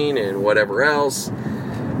trafficking and whatever else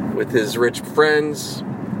with his rich friends.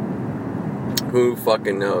 Who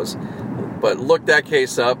fucking knows? But look that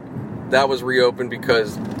case up. That was reopened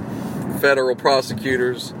because federal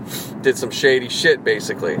prosecutors did some shady shit,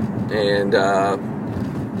 basically. And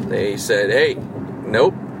they said, hey,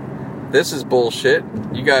 nope, this is bullshit.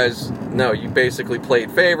 You guys, no, you basically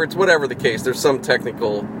played favorites, whatever the case. There's some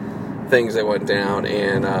technical things that went down,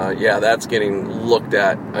 and that's getting looked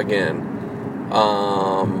at again.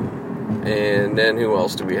 And then who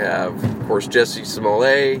else do we have? Of course, Jussie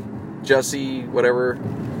Smollett, whatever,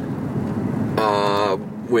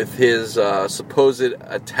 with his supposed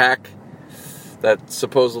attack that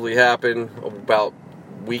supposedly happened about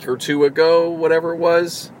a week or two ago, whatever it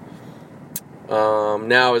was.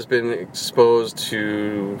 Now has been exposed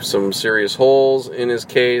to some serious holes in his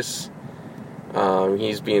case.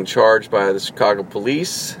 He's being charged by the Chicago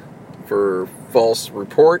police for false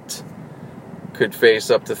report. Could face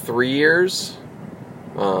up to 3 years.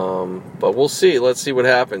 But we'll see. Let's see what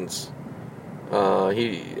happens.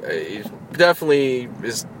 He definitely,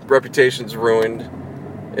 his reputation's ruined.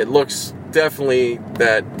 It looks definitely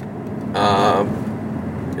that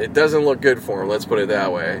it doesn't look good for him, let's put it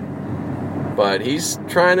that way. But he's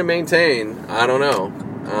trying to maintain. I don't know.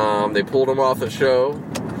 They pulled him off the show.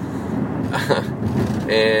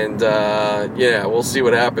 And, we'll see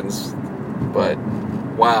what happens. But,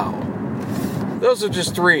 wow. Those are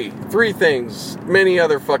just three things. Many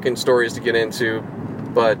other fucking stories to get into.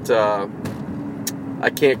 But, I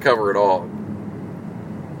can't cover it all.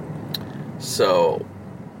 So,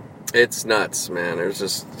 it's nuts, man. There's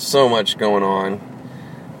just so much going on.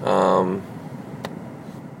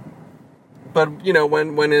 But,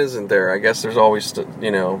 when isn't there? I guess there's always,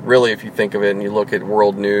 really, if you think of it and you look at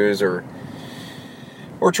world news or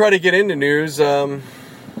try to get into news,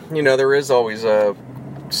 there is always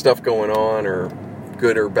stuff going on, or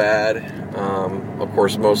good or bad. Of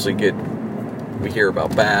course, mostly we hear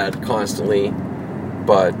about bad constantly.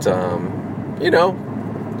 But,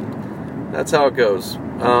 that's how it goes.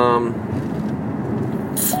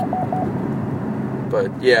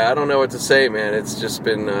 But yeah, I don't know what to say, man. It's just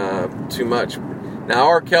been too much. Now,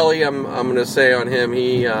 R. Kelly, I'm going to say on him,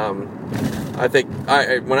 he, I think,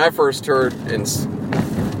 when I first heard and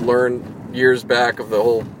learned years back of the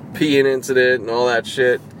whole peeing incident and all that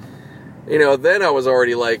shit, then I was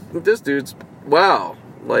already like, this dude's, wow,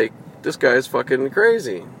 like, this guy's fucking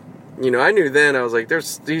crazy. I knew then, I was like,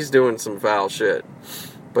 he's doing some foul shit.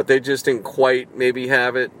 But they just didn't quite maybe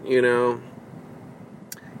have it,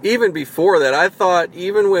 Even before that, I thought,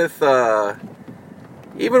 even with him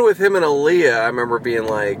and Aaliyah, I remember being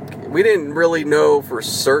like, we didn't really know for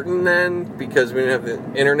certain then, because we didn't have the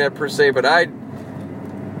internet per se,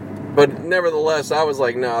 but nevertheless, I was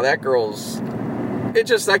like, no, that girl's,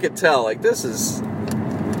 I could tell, like, this is,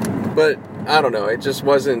 but, I don't know, it just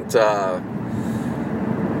wasn't,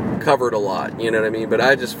 covered a lot, you know what I mean? But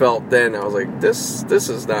I just felt then, I was like, this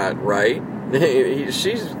is not right.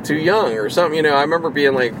 She's too young or something, I remember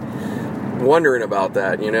being like wondering about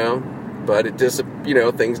that, you know. But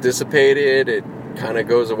things dissipated. It kind of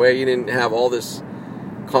goes away. You didn't have all this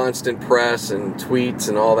constant press and tweets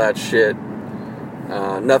and all that shit.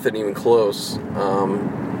 Nothing even close.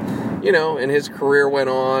 You know, and his career went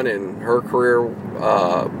on, and her career,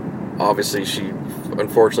 obviously she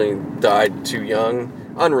unfortunately died too young,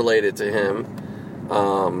 unrelated to him.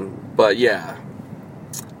 But yeah.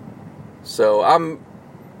 So I'm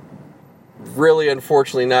really,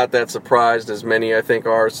 unfortunately, not that surprised as many, I think,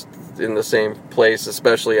 are in the same place,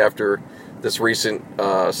 especially after this recent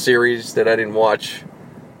series that I didn't watch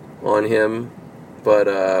on him. But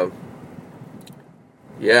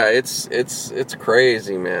yeah, it's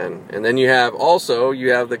crazy, man. And then you have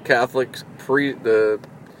the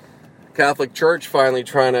Catholic Church finally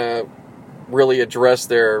trying to really address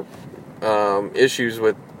their issues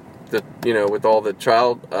with with all the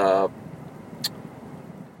child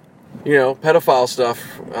pedophile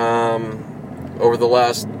stuff over the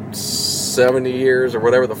last 70 years or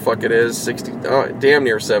whatever the fuck it is, 60, damn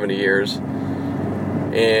near 70 years.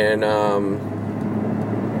 And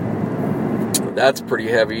that's pretty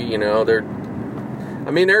heavy, you know. They're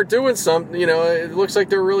doing something, you know. It looks like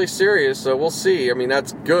they're really serious, so we'll see. I mean,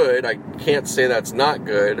 that's good. I can't say that's not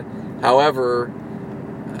good. However,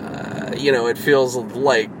 it feels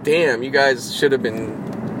like, damn, you guys we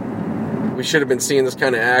should have been seeing this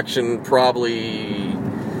kind of action probably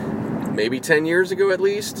maybe 10 years ago at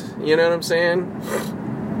least, you know what I'm saying?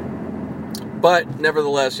 But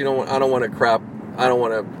nevertheless, I don't want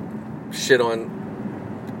to shit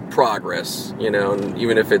on progress, you know, and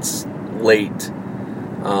even if it's late.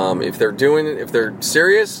 If they're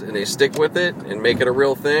serious and they stick with it and make it a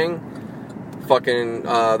real thing, fucking,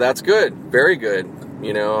 that's good. Very good.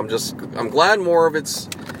 You know, I'm glad more of it's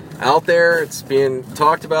out there. It's being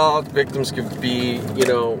talked about. Victims could be,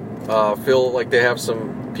 feel like they have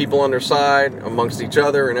some people on their side amongst each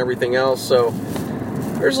other and everything else. So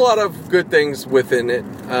there's a lot of good things within it.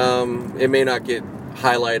 It may not get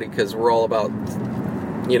highlighted because we're all about,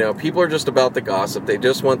 people are just about the gossip. They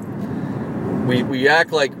just want, we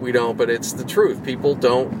act like we don't, but it's the truth. People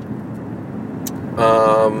don't,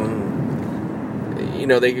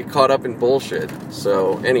 they get caught up in bullshit.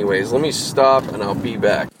 So anyways, let me stop and I'll be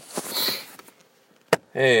back.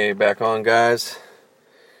 Hey, back on, guys.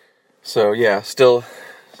 So yeah, still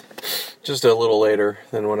just a little later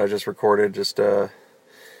than what I just recorded. Just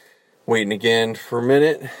waiting again for a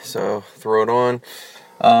minute, so throw it on.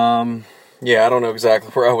 Yeah, I don't know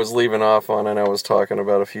exactly where I was leaving off on, and I was talking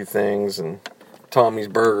about a few things, and Tommy's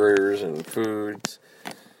Burgers and foods.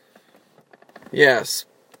 Yes.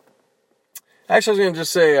 Actually, I was going to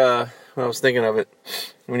just say, when I was thinking of it,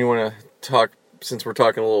 when you want to talk, since we're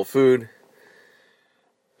talking a little food,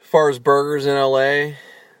 as far as burgers in LA,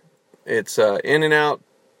 it's In-N-Out,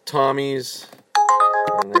 Tommy's,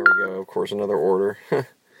 and there we go, of course, another order.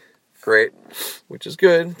 Great, which is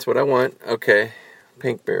good, it's what I want. Okay,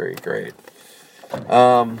 Pinkberry, great.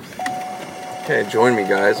 Okay, join me,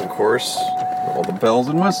 guys, of course. All the bells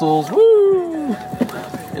and whistles, woo!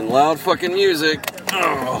 And loud fucking music.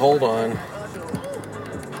 Oh, hold on.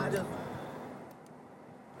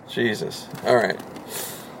 Jesus. Alright.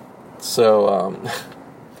 So,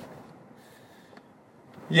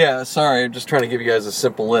 yeah, sorry, I'm just trying to give you guys a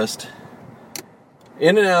simple list.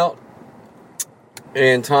 In-N-Out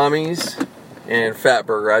and Tommy's and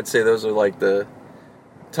Fatburger. I'd say those are like the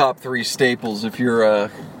top 3 staples if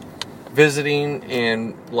you're visiting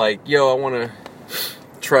and like, yo, I want to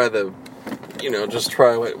try just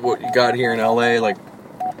try what you got here in LA, like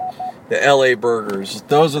the LA burgers.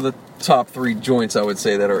 Those are the top 3 joints, I would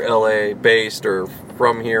say, that are LA based or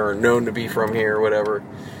from here or known to be from here or whatever.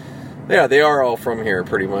 Yeah, they are all from here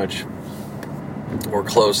pretty much, or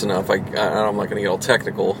close enough. I'm not going to get all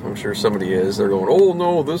technical. I'm sure somebody is. They're going, oh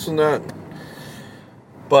no, this and that.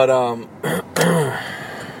 But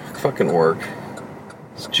fucking work.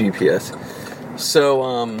 It's GPS.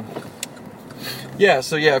 So yeah.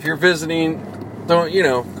 If you're visiting, don't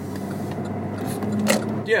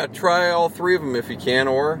try all 3 of them if you can,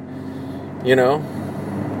 or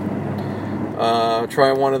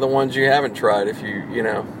try one of the ones you haven't tried if you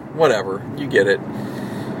whatever, you get it.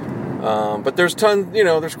 But there's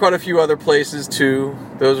there's quite a few other places too.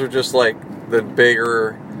 Those are just like the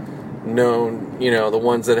bigger known, the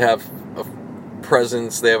ones that have a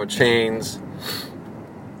presence, they have a chains.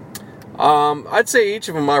 I'd say each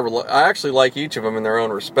of them, I actually like each of them in their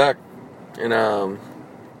own respect. And, I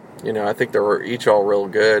think they're each all real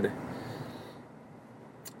good.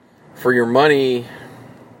 For your money,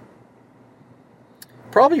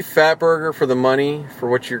 probably Fatburger for the money, for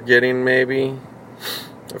what you're getting, maybe.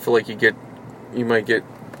 I feel like you might get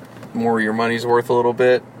more of your money's worth a little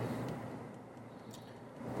bit.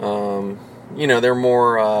 You know, they're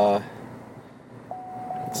more,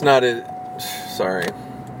 it's not as, sorry.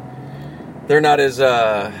 They're not as,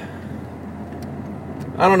 I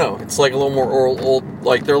don't know, it's like a little more old,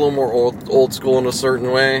 like they're a little more old school in a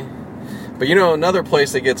certain way. But you know, another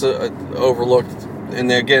place that gets overlooked,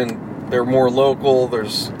 and again, they're more local,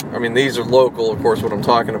 these are local, of course, what I'm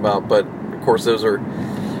talking about, but of course those are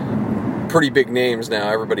pretty big names now.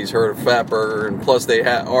 Everybody's heard of Fatburger, and plus they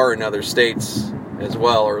are in other states as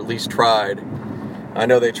well, or at least tried. I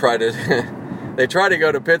know they tried to they tried to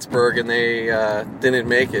go to Pittsburgh and they didn't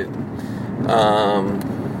make it.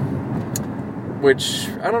 Which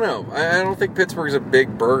I don't know. I don't think Pittsburgh's a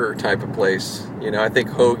big burger type of place. You know, I think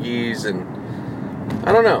hoagies and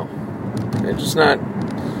I don't know. It's just not.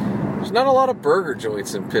 There's not a lot of burger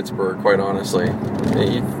joints in Pittsburgh, quite honestly.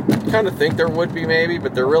 You kind of think there would be maybe,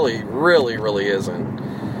 but there really isn't.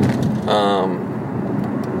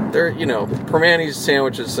 They're, you know, Permani's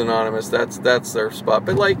sandwich is synonymous. That's their spot.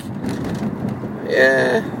 But like,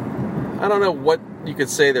 yeah, I don't know what you could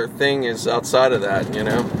say their thing is outside of that, you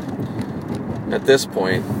know, at this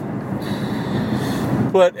point.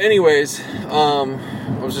 But anyways,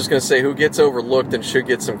 I was just going to say who gets overlooked and should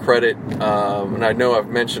get some credit, and I know I've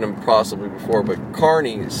mentioned them possibly before, but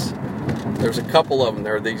Carney's, there's a couple of them.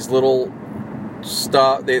 They're these little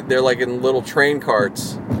they're like in little train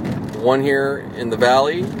carts. One here in the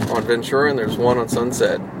valley on Ventura, and there's one on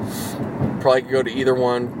Sunset. Probably could go to either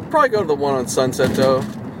one. Probably go to the one on Sunset though,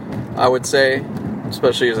 I would say,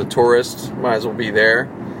 especially as a tourist, might as well be there.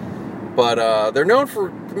 But they're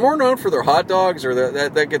more known for their hot dogs, or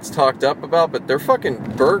that gets talked up about, but their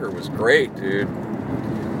fucking burger was great, dude.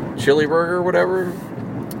 Chili burger or whatever,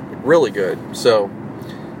 really good. So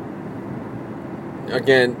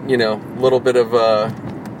again, you know, a little bit of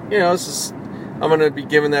you know, I'm going to be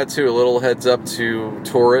giving that too, a little heads up to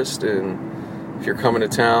tourists, and if you're coming to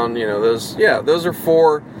town, you know, those are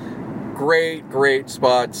 4 great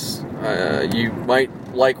spots. You might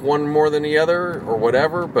like one more than the other or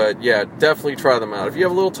whatever, but yeah, definitely try them out. If you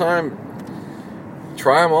have a little time,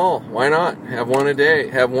 try them all. Why not? Have one a day.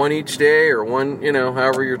 Have one each day, or one, you know,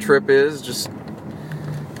 however your trip is. Just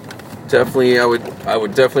definitely, I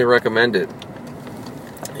would definitely recommend it.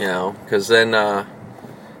 You know, because then,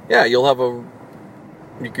 yeah, you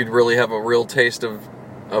could really have a real taste of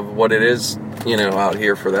what it is, you know, out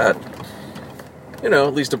here for that. You know,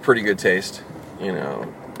 at least a pretty good taste, you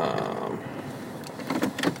know.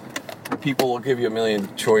 People will give you a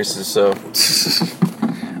million choices, so.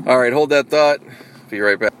 Alright, hold that thought. Be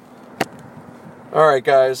right back. Alright,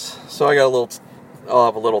 guys, so I'll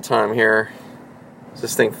have a little time here. Is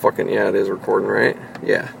this thing fucking, yeah, it is recording, right?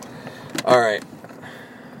 Yeah. Alright.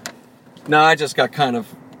 No, I just got kind of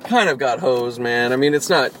got hosed, man. I mean,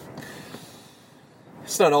 it's not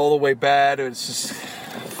all the way bad. It's just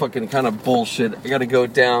fucking kind of bullshit. I gotta go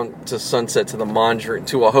down to Sunset to the Mondrian,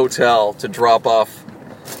 to a hotel to drop off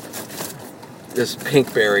this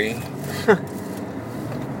Pinkberry.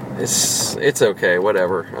 It's okay,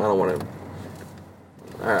 whatever. I don't want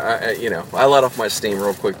to. You know, I let off my steam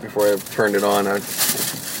real quick before I turned it on.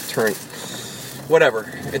 Whatever.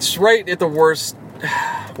 It's right at the worst.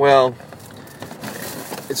 Well,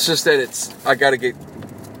 it's just that I gotta get.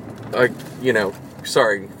 You know,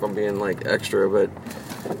 sorry if I'm being like extra, but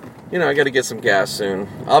you know, I gotta get some gas soon.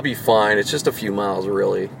 I'll be fine. It's just a few miles,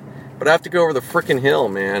 really. But I have to go over the frickin' hill,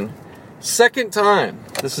 man. Second time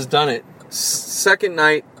this has done it. Second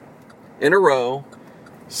night in a row.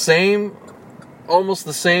 Almost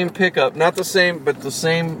the same pickup. Not the same, but the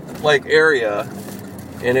same, like, area.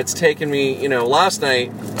 And it's taken me, you know, last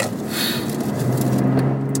night,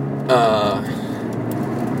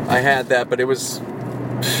 I had that, but it was,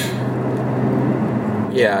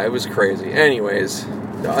 yeah, it was crazy. Anyways,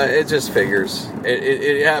 it just figures.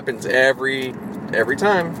 It happens every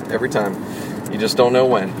time. You just don't know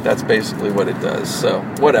when. That's basically what it does. So,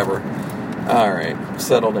 whatever. Alright,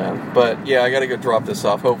 settle down. But, yeah, I gotta go drop this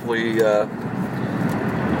off. Hopefully,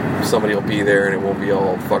 somebody will be there and it won't be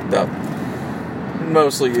all fucked up.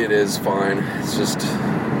 Mostly it is fine. It's just...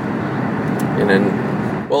 And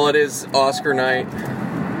then... Well, it is Oscar night.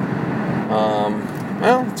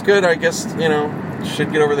 Well, it's good. I guess, you know,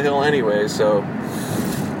 should get over the hill anyway, so...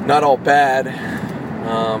 Not all bad.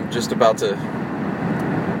 Just about to...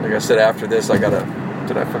 Like I said, after this, I gotta...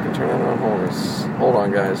 Did I fucking turn that on? Hold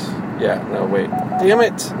on, guys. Yeah, no, wait. Damn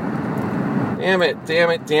it!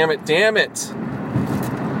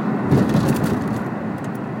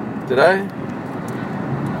 Did I?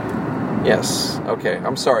 Yes. Okay,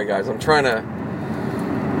 I'm sorry, guys. I'm trying to...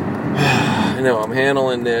 I know, I'm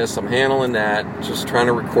handling this, I'm handling that, just trying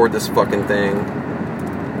to record this fucking thing.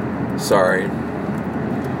 Sorry.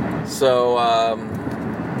 So,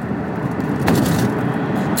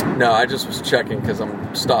 no, I just was checking because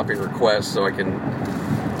I'm stopping requests so I can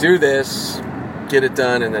do this, get it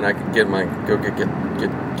done, and then I can get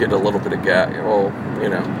a little bit of gas. Well, you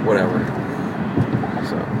know, whatever.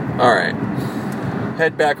 So, all right,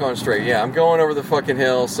 head back on straight. Yeah, I'm going over the fucking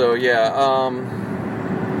hill. So yeah,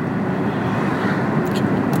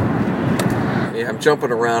 I'm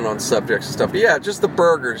jumping around on subjects and stuff. But yeah, just the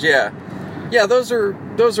burgers. Yeah, those are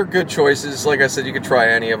good choices. Like I said, you could try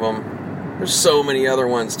any of them. There's so many other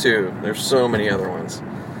ones too.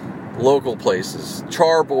 Local places,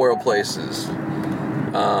 charboil places.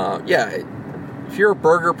 If you're a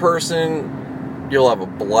burger person, you'll have a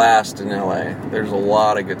blast in LA. There's a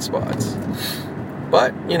lot of good spots.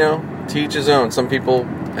 But, you know, to each his own. Some people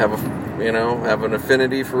have an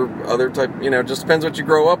affinity for other type, just depends what you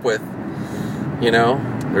grow up with.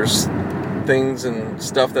 There's things and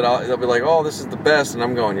stuff that they'll be like, oh, this is the best, and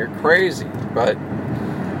I'm going, you're crazy. But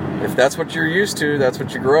if that's what you're used to, that's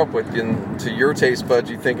what you grew up with, and to your taste buds,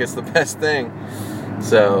 you think it's the best thing.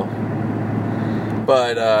 So,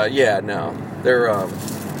 but, no. They're,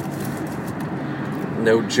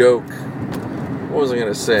 no joke. What was I going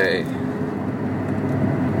to say?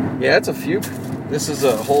 Yeah, it's a few. This is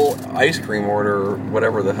a whole ice cream order, or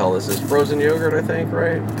whatever the hell this is. Frozen yogurt, I think,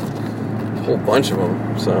 right? A whole bunch of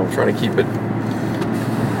them. So I'm trying to keep it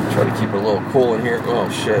a little cool in here. Oh,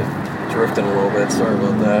 shit. Drifting a little bit. Sorry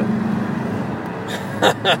about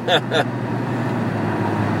that.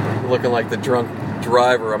 Looking like the drunk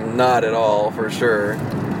driver. I'm not at all, for sure.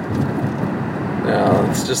 No,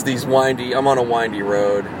 it's just these I'm on a windy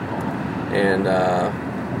road. And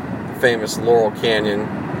famous Laurel Canyon.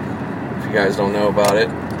 If you guys don't know about it,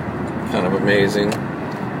 kind of amazing.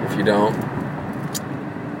 If you don't,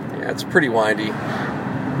 yeah, it's pretty windy.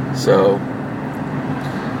 So,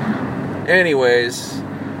 anyways,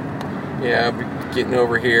 yeah, I'll be getting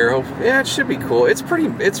over here. Yeah, it should be cool. It's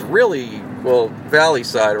really, valley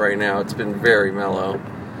side right now. It's been very mellow.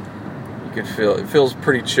 You could feel it feels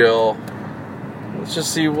pretty chill.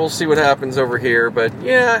 We'll see what happens over here. But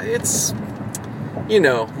yeah, it's.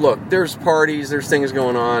 Look, there's parties, there's things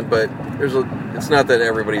going on, but it's not that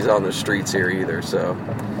everybody's on the streets here either, so.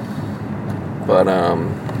 But,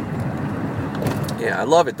 yeah, I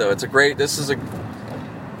love it, though. I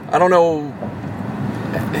don't know,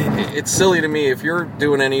 it's silly to me, if you're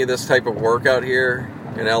doing any of this type of work out here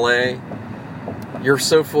in LA, you're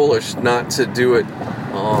so foolish not to do it,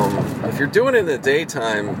 if you're doing it in the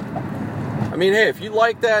daytime, I mean, hey, if you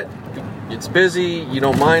like that, it's busy, you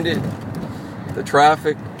don't mind it, the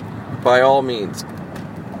traffic, by all means,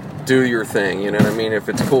 do your thing, you know what I mean, if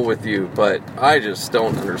it's cool with you, but I just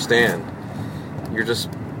don't understand. You're just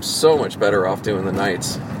so much better off doing the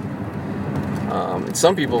nights. And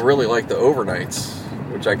some people really like the overnights,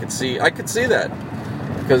 which I could see that,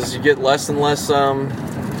 because you get less and less,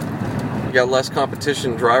 you got less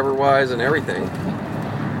competition driver-wise and everything,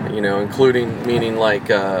 meaning like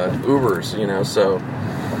Ubers, so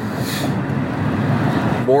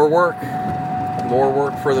more work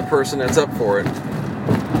for the person that's up for it.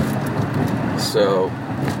 So,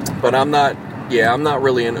 but I'm not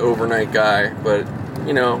really an overnight guy, but,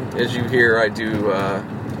 as you hear, I do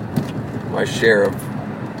my share of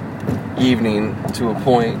evening to a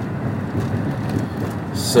point.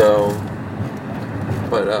 So,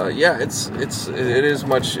 but yeah, it is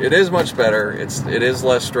much better. It is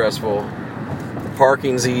less stressful. The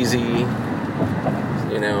parking's easy,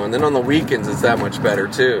 and then on the weekends it's that much better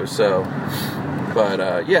too. So,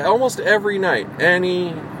 but yeah, almost every night,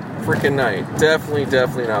 any freaking night, definitely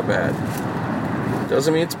not bad.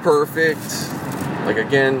 Doesn't mean it's perfect. Like,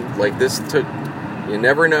 again, like this, you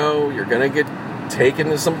never know. You're gonna get taken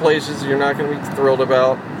to some places you're not gonna be thrilled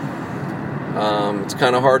about. It's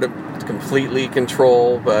kind of hard to completely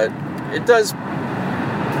control, but it does.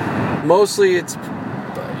 Mostly, it's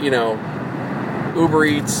Uber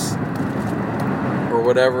Eats or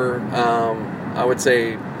whatever. I would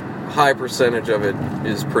say high percentage of it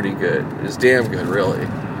is pretty good. Is damn good, really.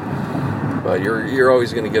 But you're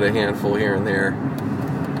always going to get a handful here and there.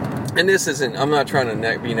 And this isn't. I'm not trying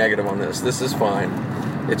to be negative on this. This is fine.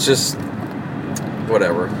 It's just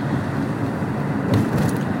whatever.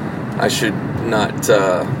 I should not.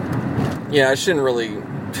 I shouldn't really.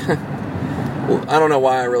 I don't know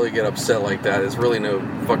why I really get upset like that. It's really no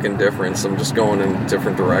fucking difference. I'm just going in a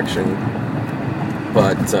different direction.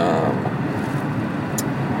 But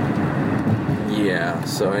yeah.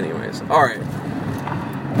 So, anyways, all right.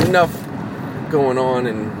 Enough going on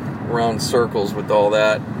and around circles with all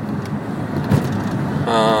that.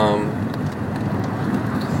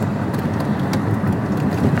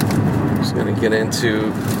 Just gonna get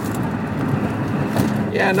into.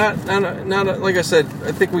 Yeah, not like I said,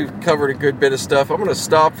 I think we've covered a good bit of stuff. I'm going to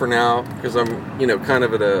stop for now because I'm, kind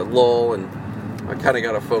of at a lull, and I kind of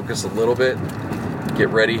got to focus a little bit. Get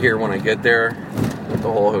ready here when I get there with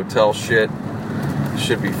the whole hotel shit.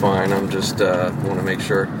 Should be fine. I'm just want to make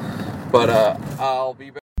sure. But I'll be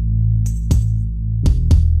back.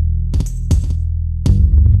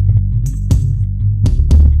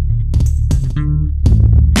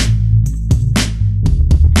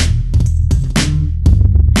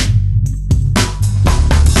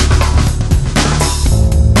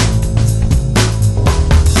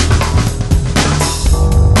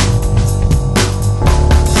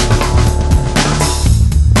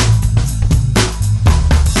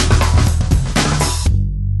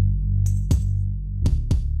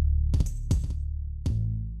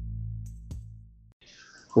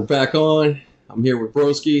 We're back on. I'm here with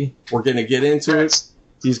Broski. We're going to get into it.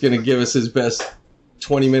 He's going to give us his best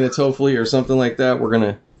 20 minutes, hopefully, or something like that. We're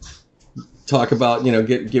going to talk about,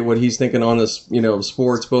 get what he's thinking on this,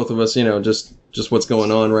 sports, both of us, just what's going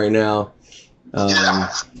on right now.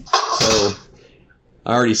 So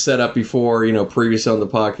I already set up before, previous on the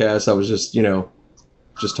podcast, I was just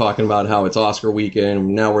talking about how it's Oscar weekend.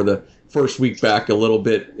 Now we're the first week back a little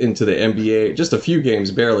bit into the NBA, just a few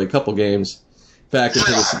games, barely a couple games. Back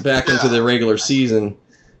into the regular season,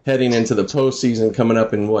 heading into the postseason, coming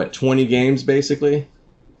up in 20 games basically?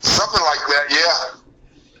 Something like that, yeah.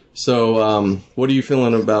 So, what are you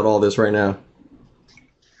feeling about all this right now?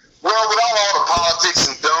 Well, without all the politics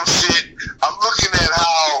and dumb shit, I'm looking at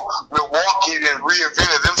how Milwaukee then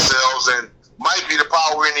reinvented themselves and might be the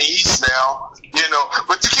power in the East now,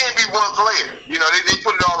 But you can't be one player, They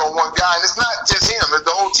put it all on one guy, and it's not just him;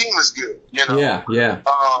 the whole team is good, Yeah.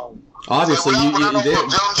 Obviously, I'm looking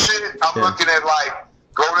at like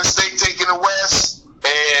Golden State taking the West,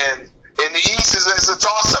 and in the East it's a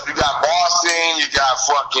toss-up. You got Boston, you got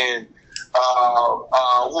fucking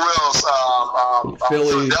who else?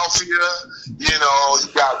 Philadelphia. You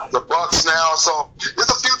got the Bucks now. So there's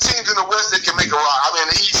a few teams in the West that can make a rise. In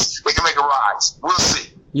the East they can make a rise. We'll see.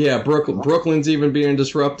 Yeah, Brooklyn's even being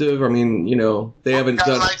disruptive. I mean, they haven't done.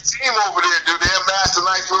 Got a nice team over there, dude. They have massed a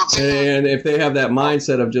nice little team. And if they have that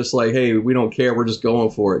mindset of just like, hey, we don't care, we're just going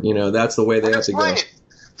for it. That's the way they have to go.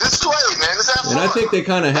 Just play, man. Just have fun. And I think they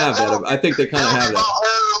kind of have that. I think they kind of have that. My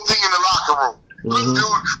whole thing in the locker room. Look, dude,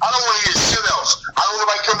 I don't want to hear shit else. I don't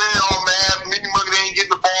want anybody coming in all mad, meaning money, they ain't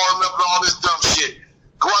getting the ball and all this dumb shit.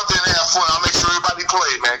 Go out there and have fun. I'll make sure everybody play,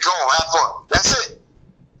 man. Come on, have fun. That's it.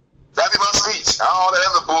 That'd be my speech. All that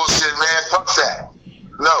other bullshit, man. Fuck that.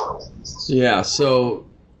 No. Yeah, so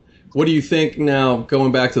what do you think now,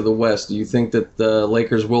 going back to the West? Do you think that the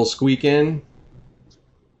Lakers will squeak in?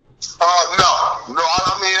 No.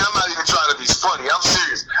 I mean, I'm not even trying to be funny. I'm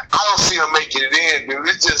serious. I don't see them making it in, dude.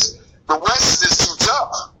 It's just, the West is just too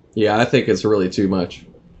tough. Yeah, I think it's really too much.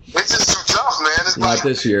 It's just too tough, man. It's not like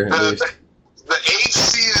this year, at least. The 8th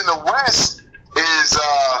seed in the West is,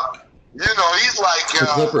 he's like the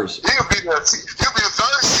Clippers. He'll be the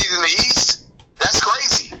 3rd seed in the East. That's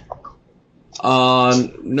crazy.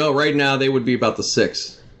 No, right now they would be about the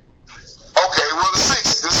 6th. Okay, well the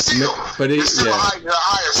 6th, the steal. But it's still a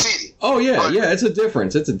higher seeding. Oh yeah, yeah, it's a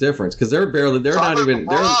difference. It's a difference because they're not even.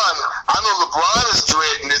 I know LeBron is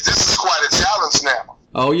dreading this. This is quite a challenge now.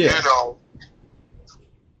 Oh yeah.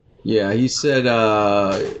 Yeah, he said.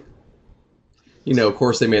 Of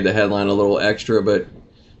course they made the headline a little extra, but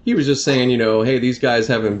he was just saying, hey, these guys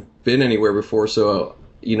haven't been anywhere before, so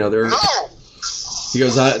they're. No. He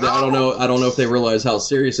goes, I don't know if they realize how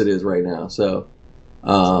serious it is right now. So.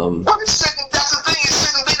 But that's the thing. It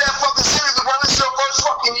shouldn't be that fucking serious. LeBron, it's your first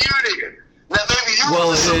fucking year there. Now maybe you.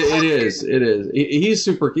 Well, it is.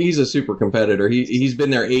 He's a super competitor. He's been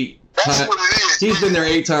there 8 That's times. what it is. He's been there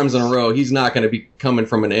 8 times in a row. He's not going to be coming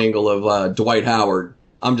from an angle of Dwight Howard.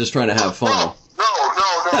 I'm just trying to have fun. No.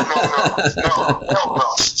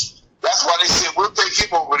 That's why they said we'll take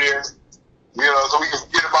him over there. So we can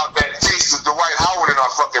forget about that taste of Dwight Howard in our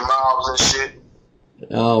fucking mouths and shit.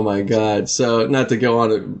 Oh my God! So not to go on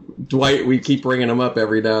to Dwight, we keep bringing him up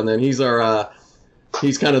every now and then. He's our,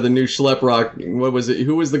 he's kind of the new schlep rock. What was it?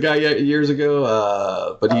 Who was the guy years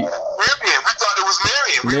ago? But he. Marion. We thought it was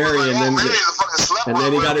Marion. Marion, and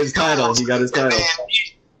then he got his title. He got his title. And then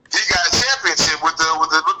he got a championship with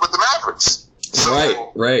the Mavericks.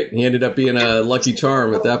 So, Right. He ended up being a lucky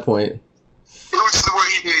charm at that point. It was where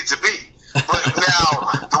he needed to be. But now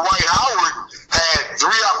Dwight Howard had 3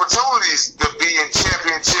 opportunities to be in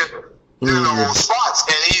championship, spots,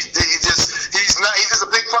 and he's just a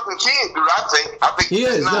big fucking kid, dude. I think He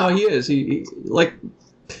is. No, he is. He like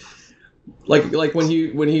when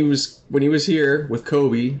he was here with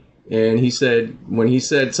Kobe, and he said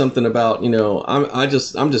something about, you know, I'm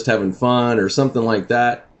just having fun or something like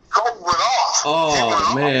that. Kobe went off.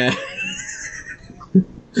 Oh man.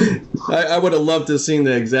 I would have loved to have seen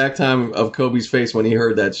the exact time of Kobe's face when he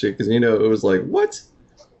heard that shit, because, you know, it was like, what?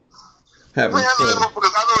 Having fun. I know the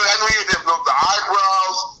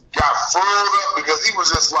eyebrows got furrowed up because he was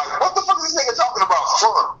just like, what the fuck is this nigga talking about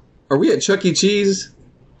fun? Are we at Chuck E. Cheese?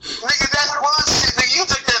 Nigga, that's fun shit. Nigga, you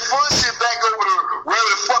take that fun shit back over to where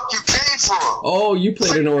the fuck you came from. Oh, you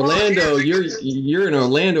played in Orlando. You're in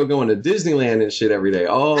Orlando going to Disneyland and shit every day.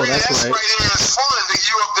 Oh, yeah, that's right. Right there. It's fun, nigga.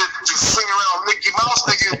 You up there just swinging around Mickey Mouse,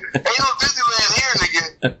 nigga. Ain't no Disneyland here, nigga.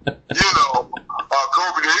 You know,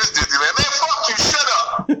 Kobe, there is Disneyland. Man, fuck you. Shut up.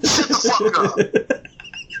 Shut the fuck up.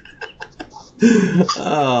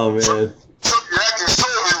 Oh, man. So your acting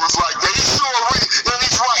Soviet was like that. He's sure right, and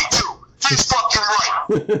he's right, too. He's fucking right.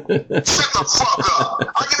 Shut the fuck up.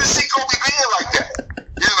 I get to see Kobe being like that.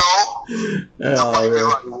 You know? Oh, Like, man.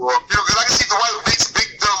 you know, because I can see the white big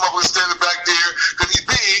dumb up standing back there because he's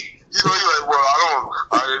big. You know, you're like, well,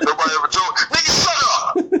 nobody ever told. Nigga, shut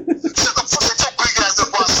up. Shut the fuck your big ass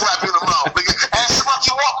up while I slap you in the mouth. Nigga, ask him like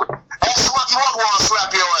you walk. Ask him like you walk while I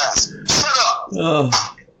slap your ass. Shut up.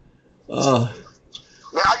 Oh,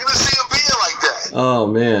 Man, I can just see him being like that. oh,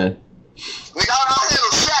 man. Nigga, I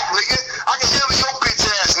handle Shaq, nigga. I can handle your bitch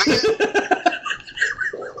ass, nigga.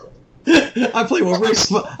 I play with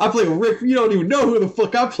Rick. You don't even know who the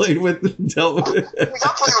fuck I played with. Nigga, I play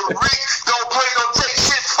with Rick. Don't play no take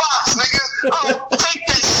shit Fox, nigga. I don't take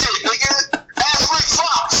that shit, nigga. Ask Rick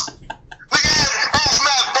Fox. Nigga, ask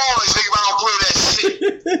Matt Boys, nigga, if I don't play that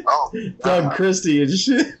shit. Oh, Doug Christie and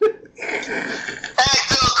shit. ask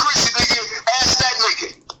Doug Christie, nigga. Ask that nigga.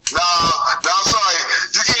 Nah, I'm sorry.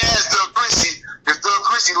 You can't ask Doug Christie, because Doug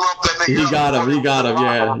Christie loved that nigga. He got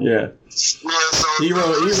him. Yeah. Yeah, so He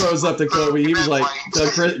rose up to Kobe. He was like,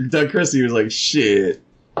 Doug Christie was like, shit.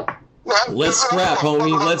 Let's scrap,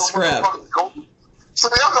 homie. Let's scrap. So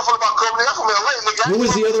y'all can fuck about Kobe. Y'all from LA, nigga. Who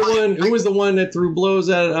was the other one? Who was the one that threw blows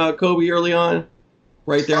at Kobe early on?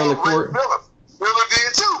 Right there on the court? Miller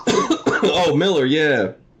did too. Oh, Miller,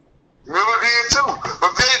 yeah. Miller did too.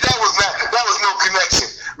 But then that was no connection.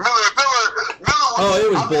 Miller was, Oh, it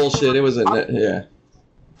was bullshit. It wasn't, yeah.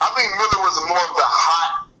 I think Miller was more of the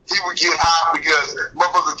hot. He would get hot because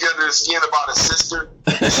motherfuckers get under his skin about his sister.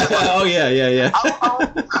 Oh, yeah. I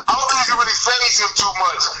don't think it really phased him too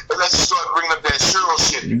much unless you start bringing up that Cheryl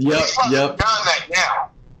shit. Yep. Done that now.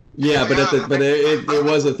 Yeah, but it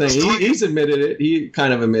was a thing. He's admitted it. He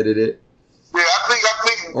kind of admitted it. Yeah, I think.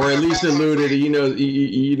 Or at least alluded. You know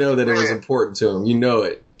that it was important to him. You know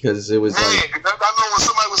it because it was like. I know when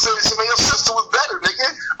somebody was saying, "Man, your sister was better,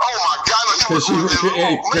 nigga." Oh my god, because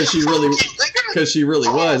she really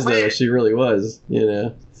was though. She really was. You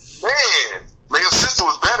know. Man, your sister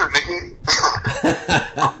was better, nigga.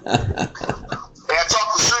 Hey, I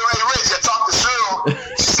talked to Cheryl. Hey, Rich, I talked to Cheryl.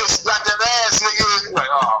 She said she got that ass, nigga. Like,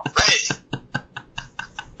 oh, man.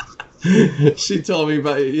 She told me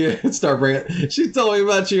about She told me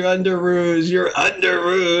about your underoos. Your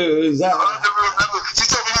underoos. She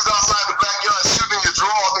told me he was outside the backyard shooting your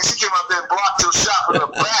drawers, and she came out there and blocked your shot from the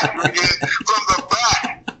back, nigga. From the back.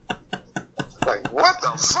 Like, what the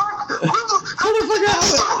fuck?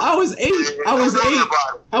 I was 8.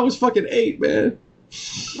 I was fucking 8, man.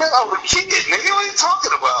 Man, I was a kid, nigga. What are you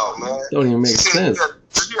talking about, man? Don't even make sense. You had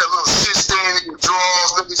a little shit stain in your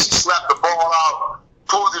drawers, nigga. She slapped the ball out,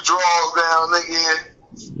 pulled your drawers down,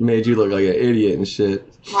 nigga. Made you look like an idiot and shit.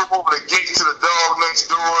 You went over the gate to the dog next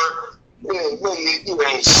door. Man, nigga, you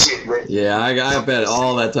ain't shit, man. Yeah, I bet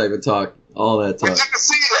all that type of talk. All that talk. But you can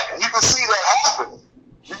see that. You can see that happen.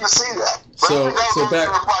 You can see that. But So back.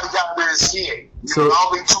 Everybody got their skin. You So- know,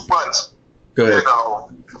 don't be too much. Go ahead. You know.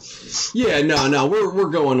 Yeah, no, we're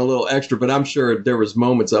going a little extra, but I'm sure there was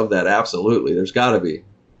moments of that. Absolutely, there's got to be.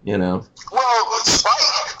 You know. Well,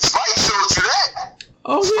 Spike showed you that.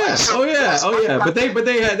 Oh yeah. But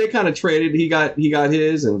they kind of traded. He got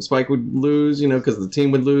his, and Spike would lose. You know, because the team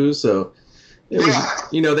would lose. So it was.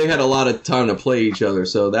 You know, they had a lot of time to play each other.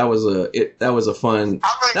 So that was a fun.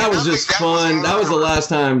 That was just fun. That was the last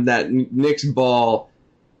time that Knicks ball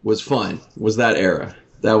was fun. Was that era?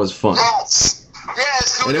 That was fun. Yes.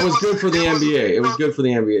 And it was good for the NBA. It was good for the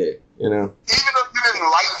NBA. You know. Even if you didn't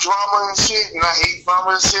like drama and shit, and I hate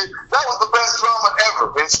drama and shit, that was the best drama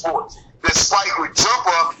ever in sports. That Spike would jump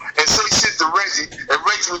up and say shit to Reggie, and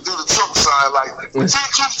Reggie would do the choke sign like, "But you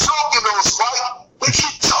keep talking, though, Spike. We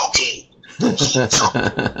keep talking."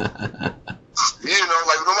 You know,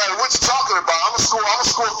 like no matter what you're talking about, I'm gonna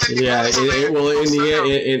score 50 Yeah, points.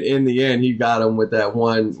 in the end, he got him with that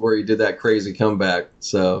one where he did that crazy comeback.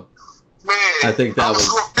 So Man, I think that I'm was.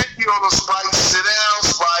 gonna score 50 on the Spike. Sit down,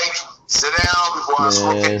 Spike. Sit down before I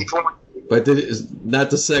score 50 points. But not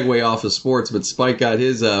to segue off of sports, but Spike got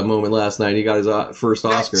his moment last night. He got his first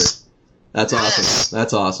Oscar. That's awesome.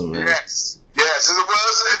 That's awesome, man. Yes. It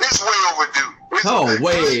was. It's way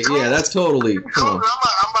overdue. Yeah, that's totally. Come on. I'm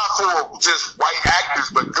not for just white actors,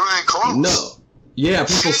 but Glenn Close. No. Yeah,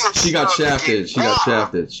 she got shafted. She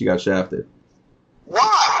got shafted.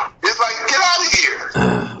 Why? It's like, get out of here.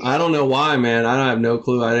 I don't know why, man. I have no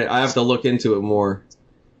clue. I have to look into it more.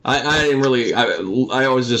 I didn't really. I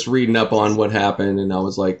was just reading up on what happened, and I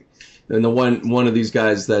was like, and the one of these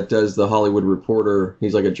guys that does the Hollywood Reporter,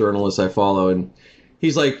 he's like a journalist I follow, and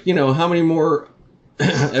he's like, how many more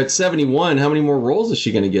at 71? How many more roles is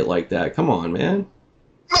she going to get like that? Come on, man. Man,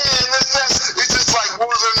 it's just like, what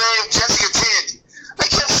was her name? Jessica Tandy. They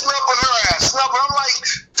kept snubbing her ass. I'm like,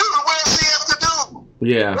 dude, what does she have to do?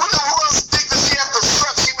 Yeah. What else does she have to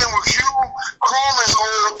suck? She been with you, Coleman's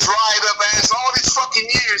old, dried up ass all these fucking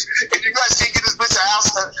years, and you guys can't get this bitch a house.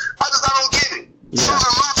 I don't get it. Yeah. Susan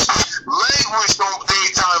Lucci languished on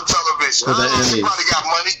daytime television. For the She Emmys. probably got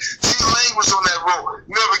money. She languished on that role.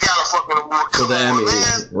 Never got a fucking award. For the Come on, Emmys,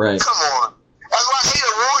 man. right. Come on. That's why I hate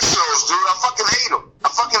award shows, dude. I fucking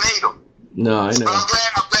hate them. No, I But know. I'm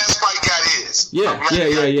glad Spike got his.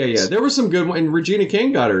 Yeah. There were some good ones, and Regina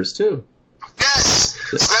King got hers too. Yes.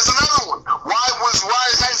 So that's another one. Why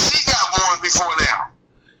hasn't she got one before now?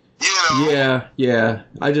 Yeah.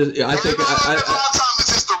 I think a lot of times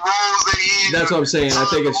it's just the roles they in. that's what I'm saying. I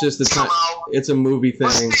think it's just the time. It's a movie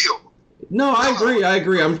But thing. still, No, I agree.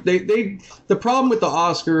 The problem with the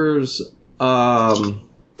Oscars,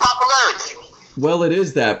 popularity. well, it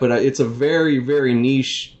is that, but it's a very, very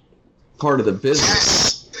niche part of the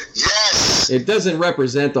business. Yes. It doesn't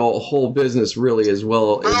represent the whole business really as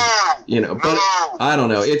well as, but I don't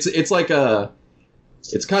know. It's like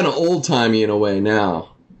it's kind of old timey in a way now.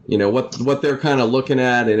 What they're kind of looking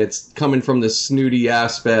at, and it's coming from the snooty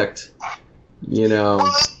aspect. Well,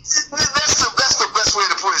 that's the best way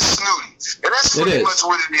to put it, snooty, and that's pretty much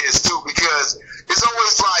what it is too. Because it's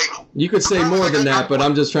always like you could say more than that, but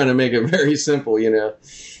I'm just trying to make it very simple. Well,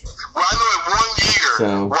 I know in 1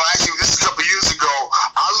 year. Well, actually, this is a couple years ago.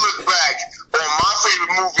 I look back on my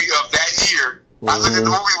favorite movie of that year. I looked at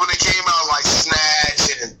the movie when they came out, like Snatch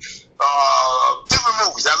and different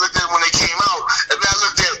movies. I looked at it when they came out, and then I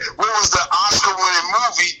looked at what was the Oscar-winning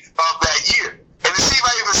movie of that year, and to see if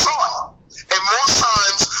I even saw it. And most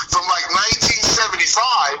times, from like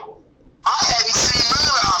 1975, I hadn't seen none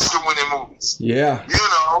of the Oscar-winning movies. Yeah.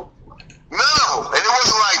 None of them. And it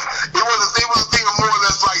wasn't like it was a thing of more or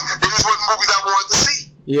less like it just wasn't movies I wanted to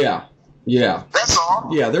see. Yeah. That's all.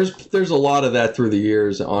 Yeah, there's a lot of that through the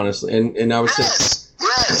years, honestly, and I would say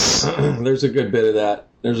yes. there's a good bit of that.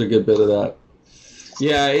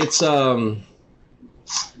 Yeah, it's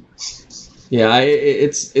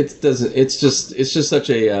it's just such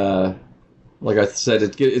a like I said,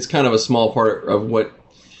 it's kind of a small part of what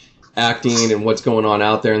acting and what's going on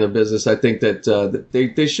out there in the business. I think that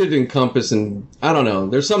they should encompass, and I don't know.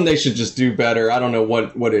 There's something they should just do better. I don't know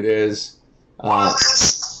what it is.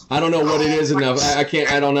 I don't know what it is enough. I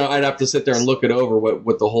can't. I don't know. I'd have to sit there and look it over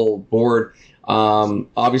with the whole board.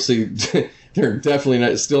 Obviously, they're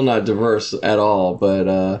definitely still not diverse at all. But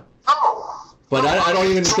I don't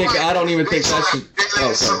even think that should.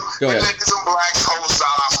 Oh, sorry. Go ahead. They let some blacks host the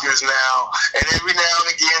Oscars now, and every now and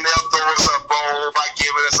again they'll throw us a bowl by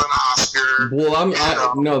giving us an Oscar. Well,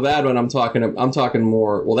 I'm talking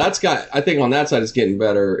more. Well, I think on that side it's getting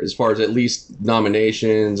better as far as at least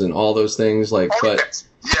nominations and all those things. Like, but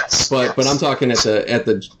I'm talking at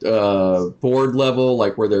the board level,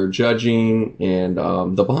 like where they're judging and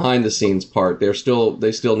the behind the scenes part. They still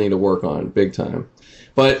need to work on big time.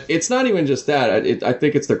 But it's not even just that. I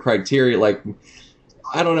think it's the criteria. Like,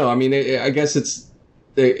 I don't know. I mean, I guess it's,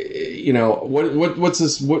 what's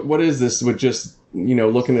this? What is this with just,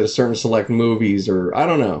 looking at a certain select movies, or I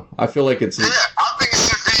don't know. I feel like it's. Yeah, I think it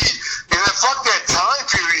should be, and fuck that time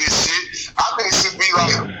period shit. I think it should be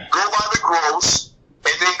like, go by the gross,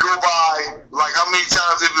 and then go by, like, how many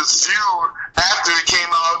times it was viewed after it came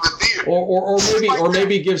out of the theater. Or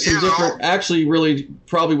maybe give some different, actually, really,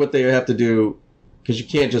 probably what they have to do, because you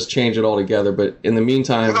can't just change it all together, but in the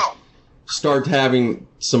meantime, start having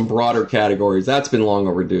some broader categories. That's been long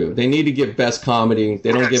overdue. They need to give best comedy.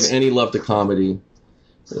 They don't give any love to comedy.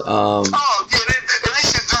 They should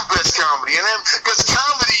do best comedy. And then, because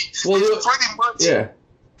comedy is pretty much,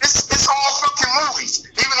 it's all fucking movies.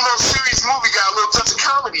 Even the most serious movie got a little touch of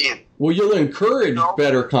comedy in it. Well, you'll encourage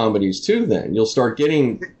better comedies too. Then you'll start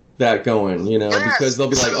getting that going, because they'll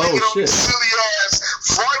be like, "Oh shit!" Silly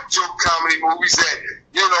ass fart joke comedy movies that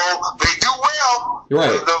they do well.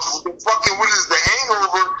 Right. The fucking what is The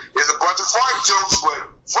Hangover is a bunch of fart jokes, but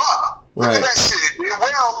fuck, look at that shit. It did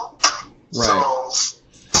well. Right. So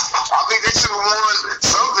I think they should have won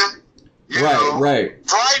something. Right.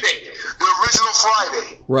 Friday, the original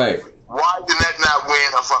Friday. Right. Why did that not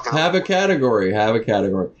win a fucking? Have a category,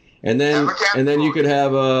 and then you could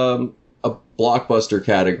have a blockbuster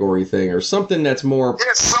category thing or something that's more.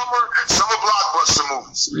 Yeah, summer blockbuster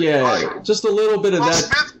movies. Yeah, like, just a little bit of Will that.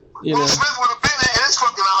 Smith, Will Smith would have been in his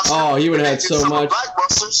fucking Oscar. Oh, he would have had so much.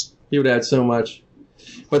 Blockbusters. He would have had so much.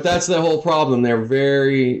 But that's the whole problem. They're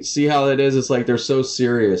very. See how it is? It's like they're so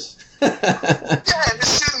serious. Yeah, it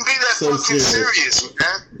shouldn't be that So fucking serious,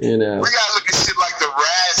 man. We gotta look at shit like the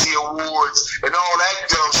Razzie Awards and all that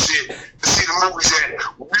dumb shit to see the movies that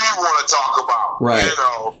we want to talk about. Right.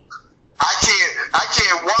 I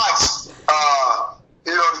can't watch.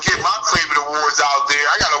 To get my favorite awards out there,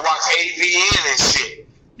 I gotta watch AVN and shit.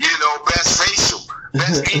 Best facial,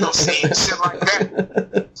 best anal scene, shit like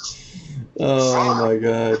that. Oh my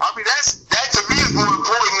god. I mean, that to me is more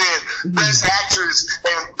important than best actress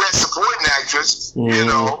and best supporting actress.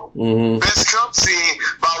 Mm-hmm. Best cum scene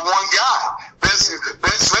by one guy, best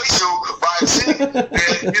facial by a chick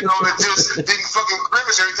that just didn't fucking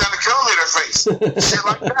grimace every time the cum hit her face, shit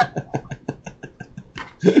like that.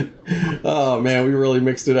 Oh man, we really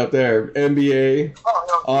mixed it up there. NBA,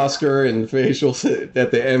 Oscar, and facial at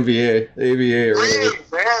the NBA, AVA or whatever.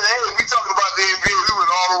 We talking about the NBA. We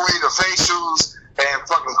went all the way to facials and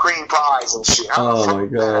fucking cream pies and shit. Oh my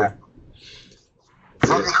god.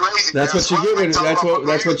 Fucking crazy. That's what you get when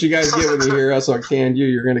that's what you guys get when you hear us on Can You.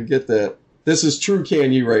 You're gonna get that. This is true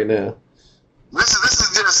Can You right now. This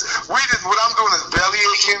is just what I'm doing is belly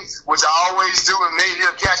aching, which I always do, and maybe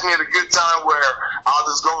he'll catch me at a good time where I'll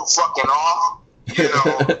just go fucking off,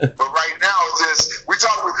 But right now, it's just we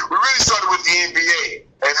really started with the NBA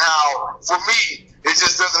and how for me it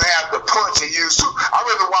just doesn't have the punch it used to. I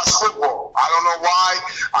rather watch football. I don't know why.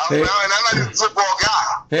 And I'm not even a football guy.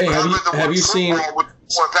 Hey, have you seen?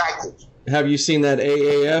 Have you seen that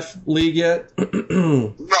AAF league yet?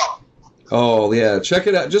 No. Oh yeah, check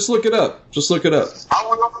it out. Just look it up. I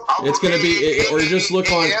will it's gonna be, or just look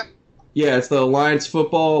on. Yeah, it's the Alliance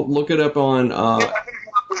Football. Look it up on. The guy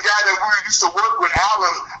that we used to work with,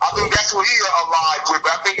 Alan. I think that's what he allied with.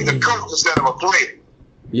 But I think he's a coach instead of a player.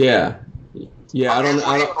 Yeah. I don't.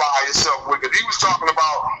 He was talking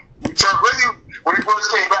about when he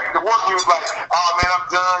first came back to work. He was like, "Oh man, I'm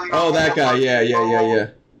done." Oh, that guy. Yeah.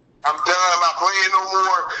 I'm done. I'm not playing no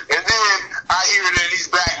more. And then I hear that he's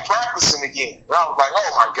back practicing again. And I was like,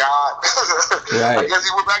 oh my god. Right. I guess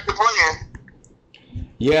he went back to playing.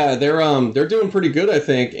 Yeah, they're doing pretty good, I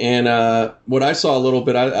think. And what I saw a little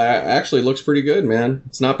bit, I actually looks pretty good, man.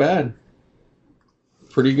 It's not bad.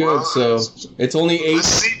 Pretty good. So it's only eight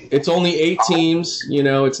teams.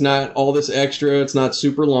 It's not all this extra. It's not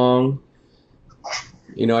super long.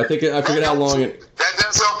 I forget how long it. That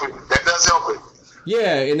does help it.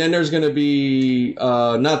 Yeah, and then there's going to be,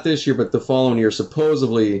 not this year, but the following year,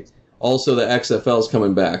 supposedly, also the XFL's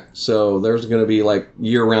coming back. So there's going to be,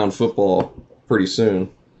 year-round football pretty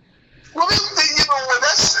soon. Well,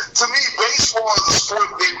 that's, to me, baseball is a sport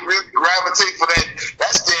they really gravitate for that.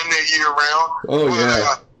 That's damn near year-round. Oh,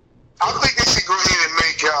 yeah. I think they should go ahead and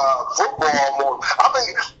make football more. I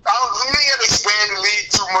think we ain't expand the league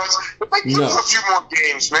too much. Give us a few more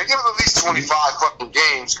games, man. Give us at least 25 fucking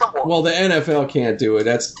games. Come on. Well, the NFL can't do it.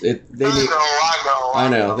 That's it. I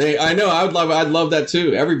know. I'd love that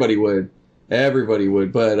too. Everybody would.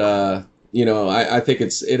 But I think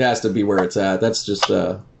it has to be where it's at. That's just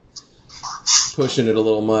pushing it a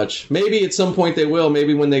little much. Maybe at some point they will.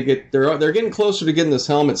 Maybe when they're getting closer to getting this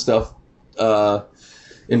helmet stuff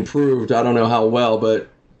improved. I don't know how well, but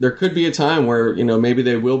there could be a time where maybe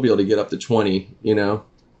they will be able to get up to 20.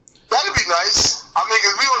 That'd be nice. I mean,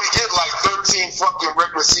 because we only get 13 fucking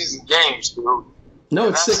regular season games, dude. No,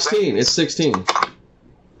 it's 16. It's 16.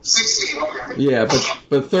 16. Okay. Yeah,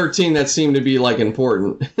 but 13 that seemed to be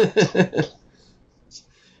important.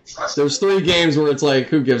 There's 3 games where it's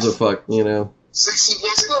who gives a fuck, 16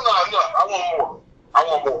 games still not enough. I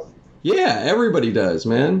want more. Yeah, everybody does,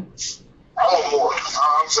 man. I want more.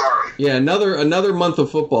 I'm sorry. Yeah, another month of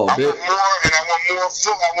football. I want more, and I want more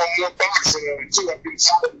football. I want more boxing too. I've been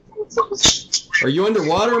tired. Are you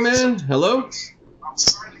underwater, man? Hello?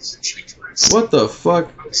 What the fuck?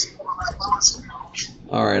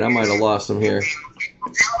 All right, I might have lost him here.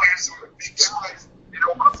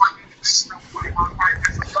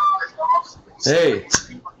 Hey,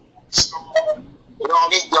 and all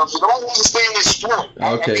this dumb shit. They don't understand this sport.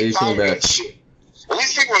 Okay, you seen that. Shit. And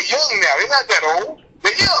these people are young now. They're not that old.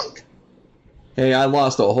 They're young. Hey, I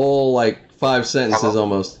lost a whole, 5 sentences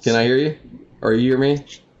almost. Can I hear you? Or you hear me?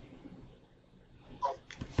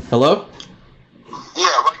 Hello? Yeah,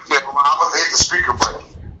 right there. I'm going to hit the speaker button.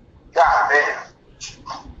 God damn.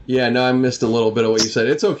 Yeah, no, I missed a little bit of what you said.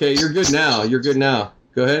 It's okay. You're good now. You're good now.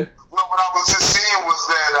 Go ahead. Well, what I was just saying was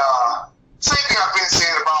that, same thing I've been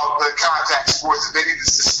saying about the contact sports, that they need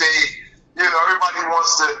to stay, everybody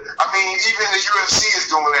wants to, even the UFC is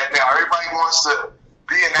doing that now. Everybody wants to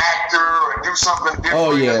be an actor or do something different.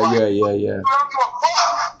 Oh, yeah. I don't give a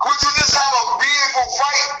fuck. Would you just have a meaningful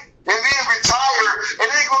fight and then retire and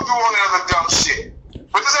then go do all that other dumb shit?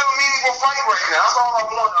 But just have a meaningful fight right now. That's all I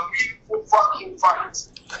want, a meaningful fucking fight.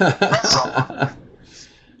 That's all.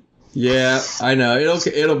 Yeah, I know.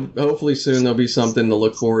 It'll hopefully soon there'll be something to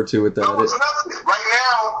look forward to with that. No, it's nothing. Right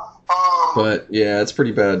now, but yeah, it's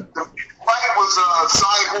pretty bad. the fight was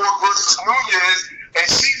Cyborg versus Nunez, and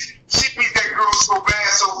she beat that girl so bad,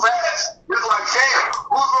 so fast. It's like, damn,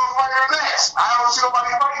 who's gonna fight her next? I don't see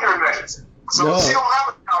nobody fighting her next. So No. she don't have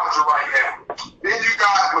a challenger right now. Then you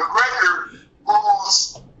got McGregor,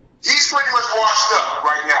 he's pretty much washed up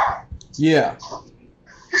right now. Yeah.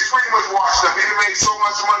 He's pretty much washed up. He made so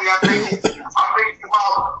much money. I'm thinking he's about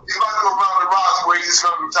to go around the roster where he's just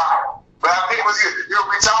going to retire. But I think he'll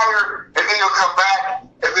retire, and then he'll come back,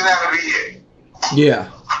 and then that'll be it. Yeah.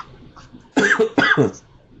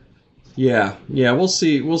 Yeah, we'll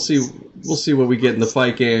see what we get in the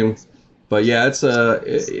fight game. But yeah,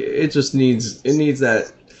 it just needs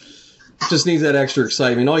that extra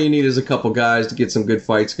excitement. All you need is a couple guys to get some good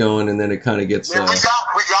fights going, and then it kind of gets. Yeah, we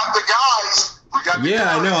got the guys.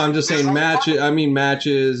 Yeah, I know. I'm just saying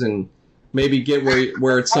matches, and maybe get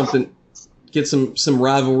where it's something. Get some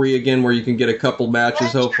rivalry again, where you can get a couple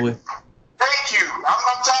matches, hopefully. Thank you.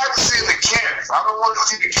 I'm tired of seeing the camps. I don't want to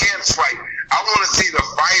see the camps fight. I want to see the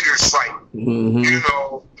fighters fight. Mm-hmm.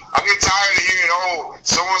 I'm getting tired of hearing,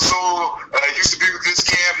 so-and-so used to be with this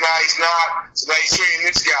camp, now he's not, so now he's training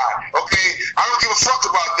this guy. Okay? I don't give a fuck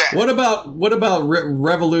about that. What about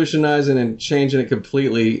revolutionizing and changing it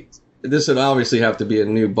completely? This would obviously have to be a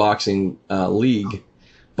new boxing league,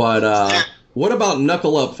 but what about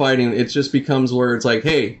knuckle up fighting? It just becomes where it's like,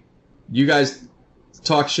 hey, you guys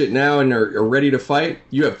talk shit now and are ready to fight.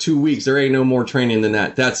 You have 2 weeks. There ain't no more training than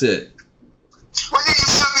that. That's it. Well, yeah, you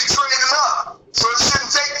should be training up. So it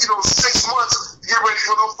shouldn't take 6 months to get ready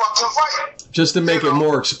for no fucking fight. Just to make it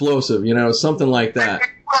more explosive, something like that. The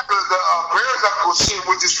bare knuckle shit,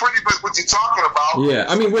 which is pretty much what you're talking about.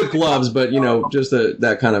 Yeah, with gloves, but just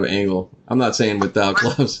that kind of angle. I'm not saying without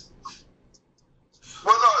gloves.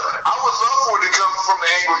 Well, no, I would love for it to come from the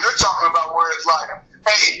angle you're talking about, where it's like,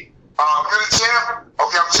 hey, you're the champ.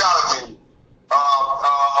 Okay, I'm challenging you. A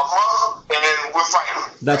month, and then we're fighting.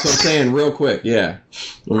 That's what I'm saying, real quick. Yeah.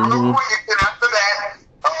 Real quick, and after that,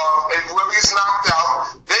 and whoever gets knocked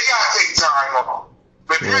out, they gotta take time off.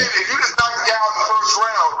 But if you just knock the guy out in the first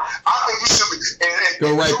round, I think you should be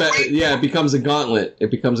Go right back. Yeah, it becomes a gauntlet. Yeah,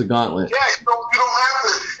 you don't have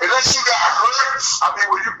to, unless you got hurt.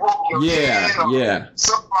 When you broke your hand or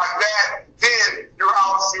something like that, then you're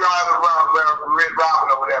out of the Red Robin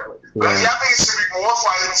or whatever. But I think it should be more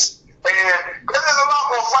fights. And there's a lot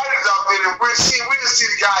more fighters out there than we just see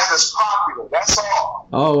the guys that's popular. That's all.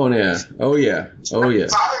 Oh yeah. But yeah, I would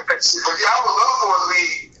love for a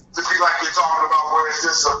league to be like you're talking about, where it's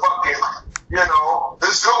just a fucking,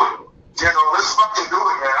 let's do it. Let's fucking do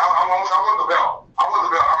it, man. I want the belt. I'm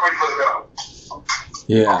ready for the belt.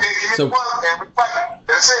 Yeah. Okay, give me one, man. We fight.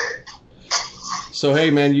 That's it. So hey,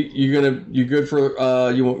 man, you good for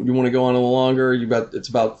you want to go on a little longer? It's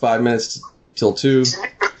about 5 minutes till 2.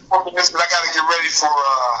 4 minutes, but I gotta get ready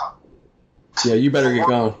for. Yeah, you better get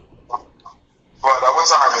going. But what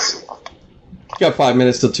time is it? You got 5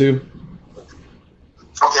 minutes till 2.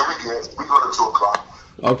 Okay, we good. We go to 2 o'clock.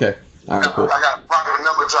 Okay. All right, cool. I got a private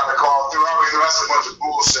number trying to call through. I already know that's a bunch of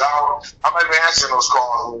bullshit. I'm not even answering those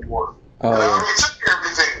calls anymore. I already took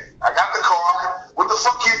everything. I got the card. What the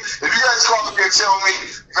fuck if you guys call me and tell me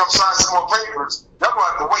to come sign some more papers, y'all gonna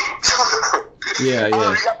have to wait. Yeah.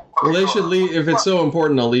 Well, they should leave if it's so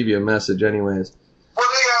important. They'll leave you a message, anyways.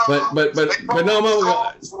 Well, but no.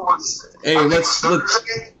 Hey, let's. And I was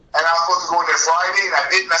supposed to go in there Friday, and I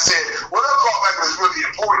didn't. I said, well, that callback was really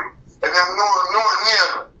important. And then knowing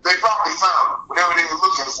them, they probably found whatever they were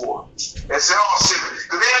looking for. And said, oh shit,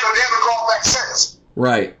 because they haven't called back since.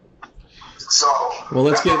 Right. So. Well,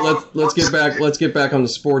 let's get back on the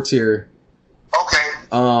sports here. Okay.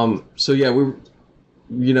 So yeah, we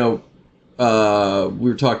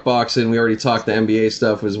were talking boxing. We already talked the NBA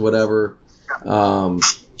stuff was whatever.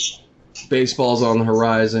 Baseball's on the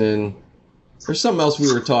horizon. There's something else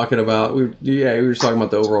we were talking about. We were talking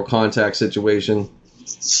about the overall contact situation. Yeah,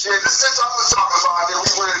 since I was talking about that,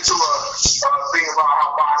 we went into a thing about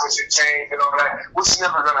how boxing should change and all that, which is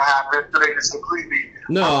never going to happen. They just completely.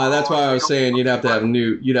 No, that's why I was saying you'd have to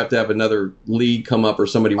have another league come up or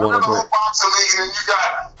somebody want to. Another boxing league, and you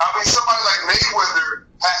got. I mean, somebody like Mayweather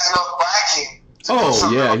has enough backing.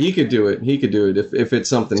 Oh yeah, he could do it. He could do it if it's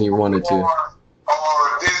something he wanted to. Or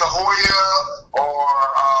De La Hoya,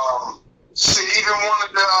 or even one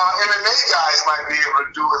of the MMA guys might be able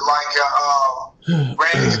to do it, like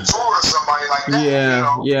Randy Couture or somebody like that. Yeah, you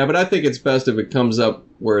know? Yeah, but I think it's best if it comes up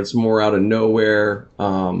where it's more out of nowhere.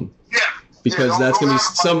 Because that's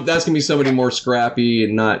gonna be somebody more scrappy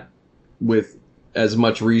and not with as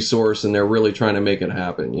much resource, and they're really trying to make it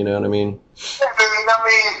happen. You know what I mean?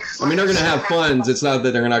 I mean, they're gonna have funds. It's not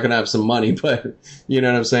that they're not gonna have some money, but you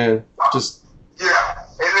know what I'm saying? Just yeah,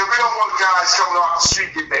 and then we don't want guys coming off the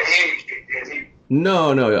street getting their head kicked in.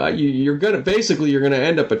 No. You're gonna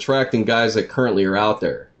end up attracting guys that currently are out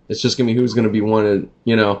there. It's just gonna be who's gonna be wanted.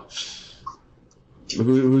 You know,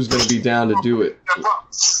 who's gonna be down to do it.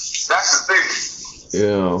 That's the thing.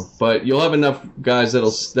 Yeah, but you'll have enough guys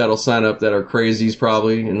that'll sign up that are crazies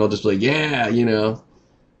probably, and they'll just be like, yeah, you know.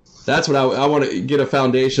 That's what I want to get a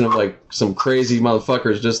foundation of, like some crazy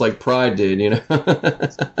motherfuckers, just like Pride did, you know. Yeah,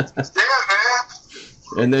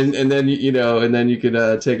 man. And then you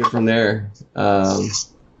could take it from there.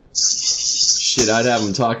 Shit, I'd have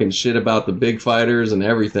them talking shit about the big fighters and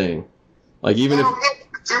everything. Like even if. You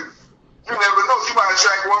never know. You might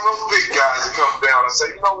attract one of those big guys to come down and say,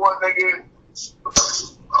 you know what, nigga?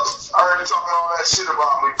 I heard you talking all that shit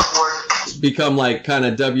about me before. Become like kind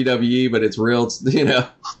of WWE, but it's real, you know.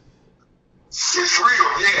 It's real,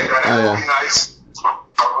 yeah. That would be nice.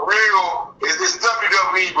 Real. It's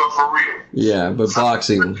WWE, but for real. Yeah, but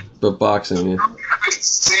boxing. Yeah.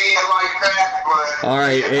 Saying like that, but. All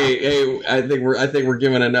right, hey, I think we're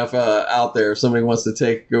giving enough out there. If somebody wants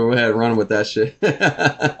to go ahead and run with that shit. That'd be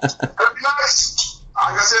nice.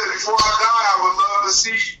 Like I said, before I die, I would love to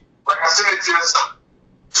see, like I said, just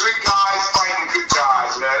good guys fighting good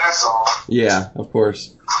guys, man. That's all. Yeah, of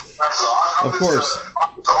course. That's all. I'm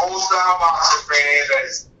the old style boxing fan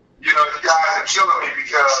that's, you guys are killing me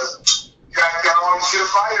because you guys got all these good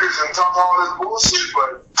fighters and talk all this bullshit,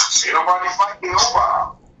 but ain't nobody fighting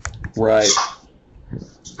nobody. Right.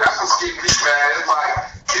 That's what's getting me, man. It's like,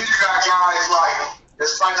 then you got guys like,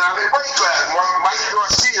 that's fighting out of their weight class. Mikey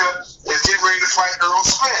Garcia is getting ready to fight Earl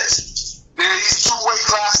Spence. Then he's 2 weight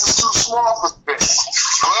classes too small for Spence.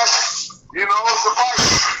 But, it's a fight.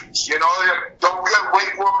 Don't cut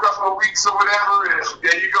weight for a couple of weeks or whatever, and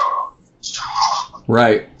there you go.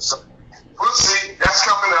 Right. So, we'll see. That's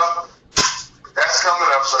coming up.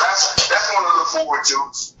 So that's one to look forward to.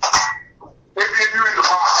 If you're into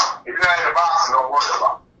boxing, if you're not into boxing, don't worry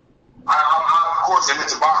about it. I of course, am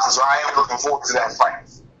into boxing, so I am looking forward to that fight.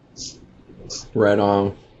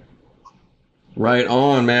 Right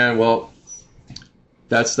on, man. Well,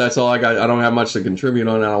 that's all I got. I don't have much to contribute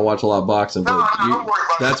on. I don't watch a lot of boxing, but don't worry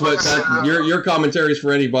about it. Your commentaries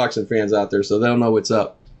for any boxing fans out there, so they'll know what's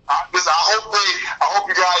up. I hope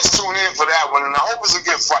you guys tune in for that one, and I hope it's a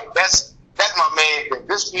good fight. That's my main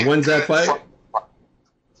thing. When's that fight? I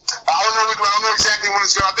don't know exactly when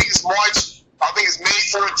it's going. I think it's March. I think it's May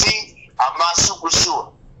 14th. I'm not super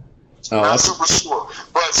sure. Super sure.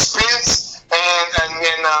 But Spence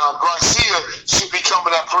and Garcia should be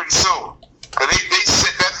coming up pretty soon. They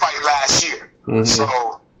set that fight last year. Mm-hmm. So that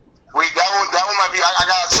one might be. I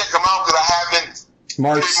gotta check them out because I haven't.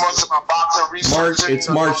 March. Much of my boxing research. It's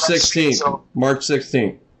March 16th. So. March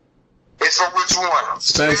 16th. It's for which one?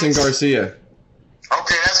 Spence and Garcia.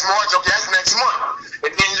 Okay, that's March. Okay, that's next month.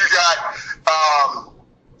 And then you got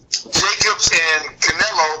Jacobs and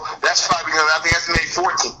Canelo. That's probably I think that's May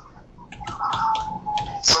 14th.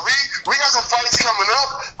 So we got some fights coming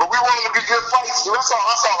up, but we want them to be good fights. That's all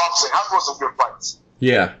I'm saying. I want some good fights.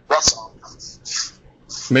 Yeah. That's all.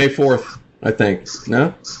 May 4th, I think.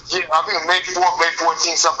 No? Yeah, I think May 4th, May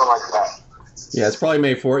 14th, something like that. Yeah, it's probably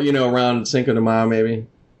May 4th. Around Cinco de Mayo, maybe.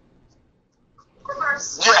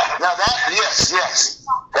 Yeah. Now yes,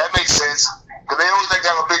 that makes sense. Because they always like to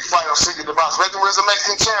have a big fight on Cinco de Mayo, especially when it's a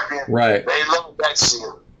Mexican champion. Right. They love that shit.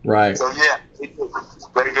 Right. So yeah, they do.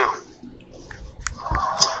 All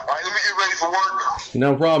right, let me get ready for work.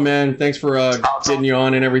 No problem, man. Thanks for getting you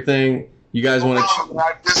on and everything. You guys want to? Tomorrow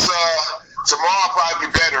will probably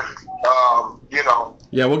be better.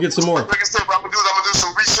 Yeah, we'll get some more. Like I said, what I'm gonna do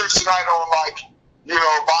some research tonight on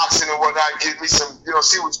boxing and whatnot. Give me some,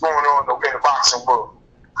 see what's going on in the boxing world.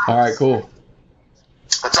 All right, cool.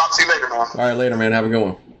 I'll talk to you later, man. man. All right, later, man. Have a good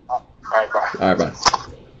one. All right, bye. All right, bye.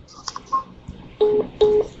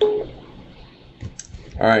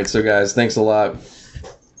 All right, so guys, thanks a lot.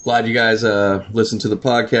 Glad you guys listened to the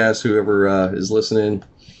podcast. Whoever is listening,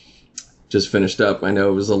 just finished up. I know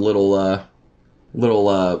it was a little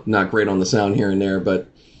not great on the sound here and there, but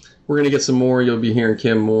we're gonna get some more. You'll be hearing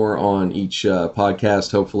Kim more on each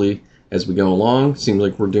podcast, hopefully, as we go along. Seems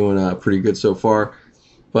like we're doing pretty good so far.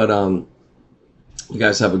 But you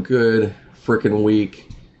guys have a good freaking week,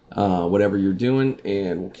 whatever you're doing,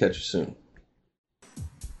 and we'll catch you soon.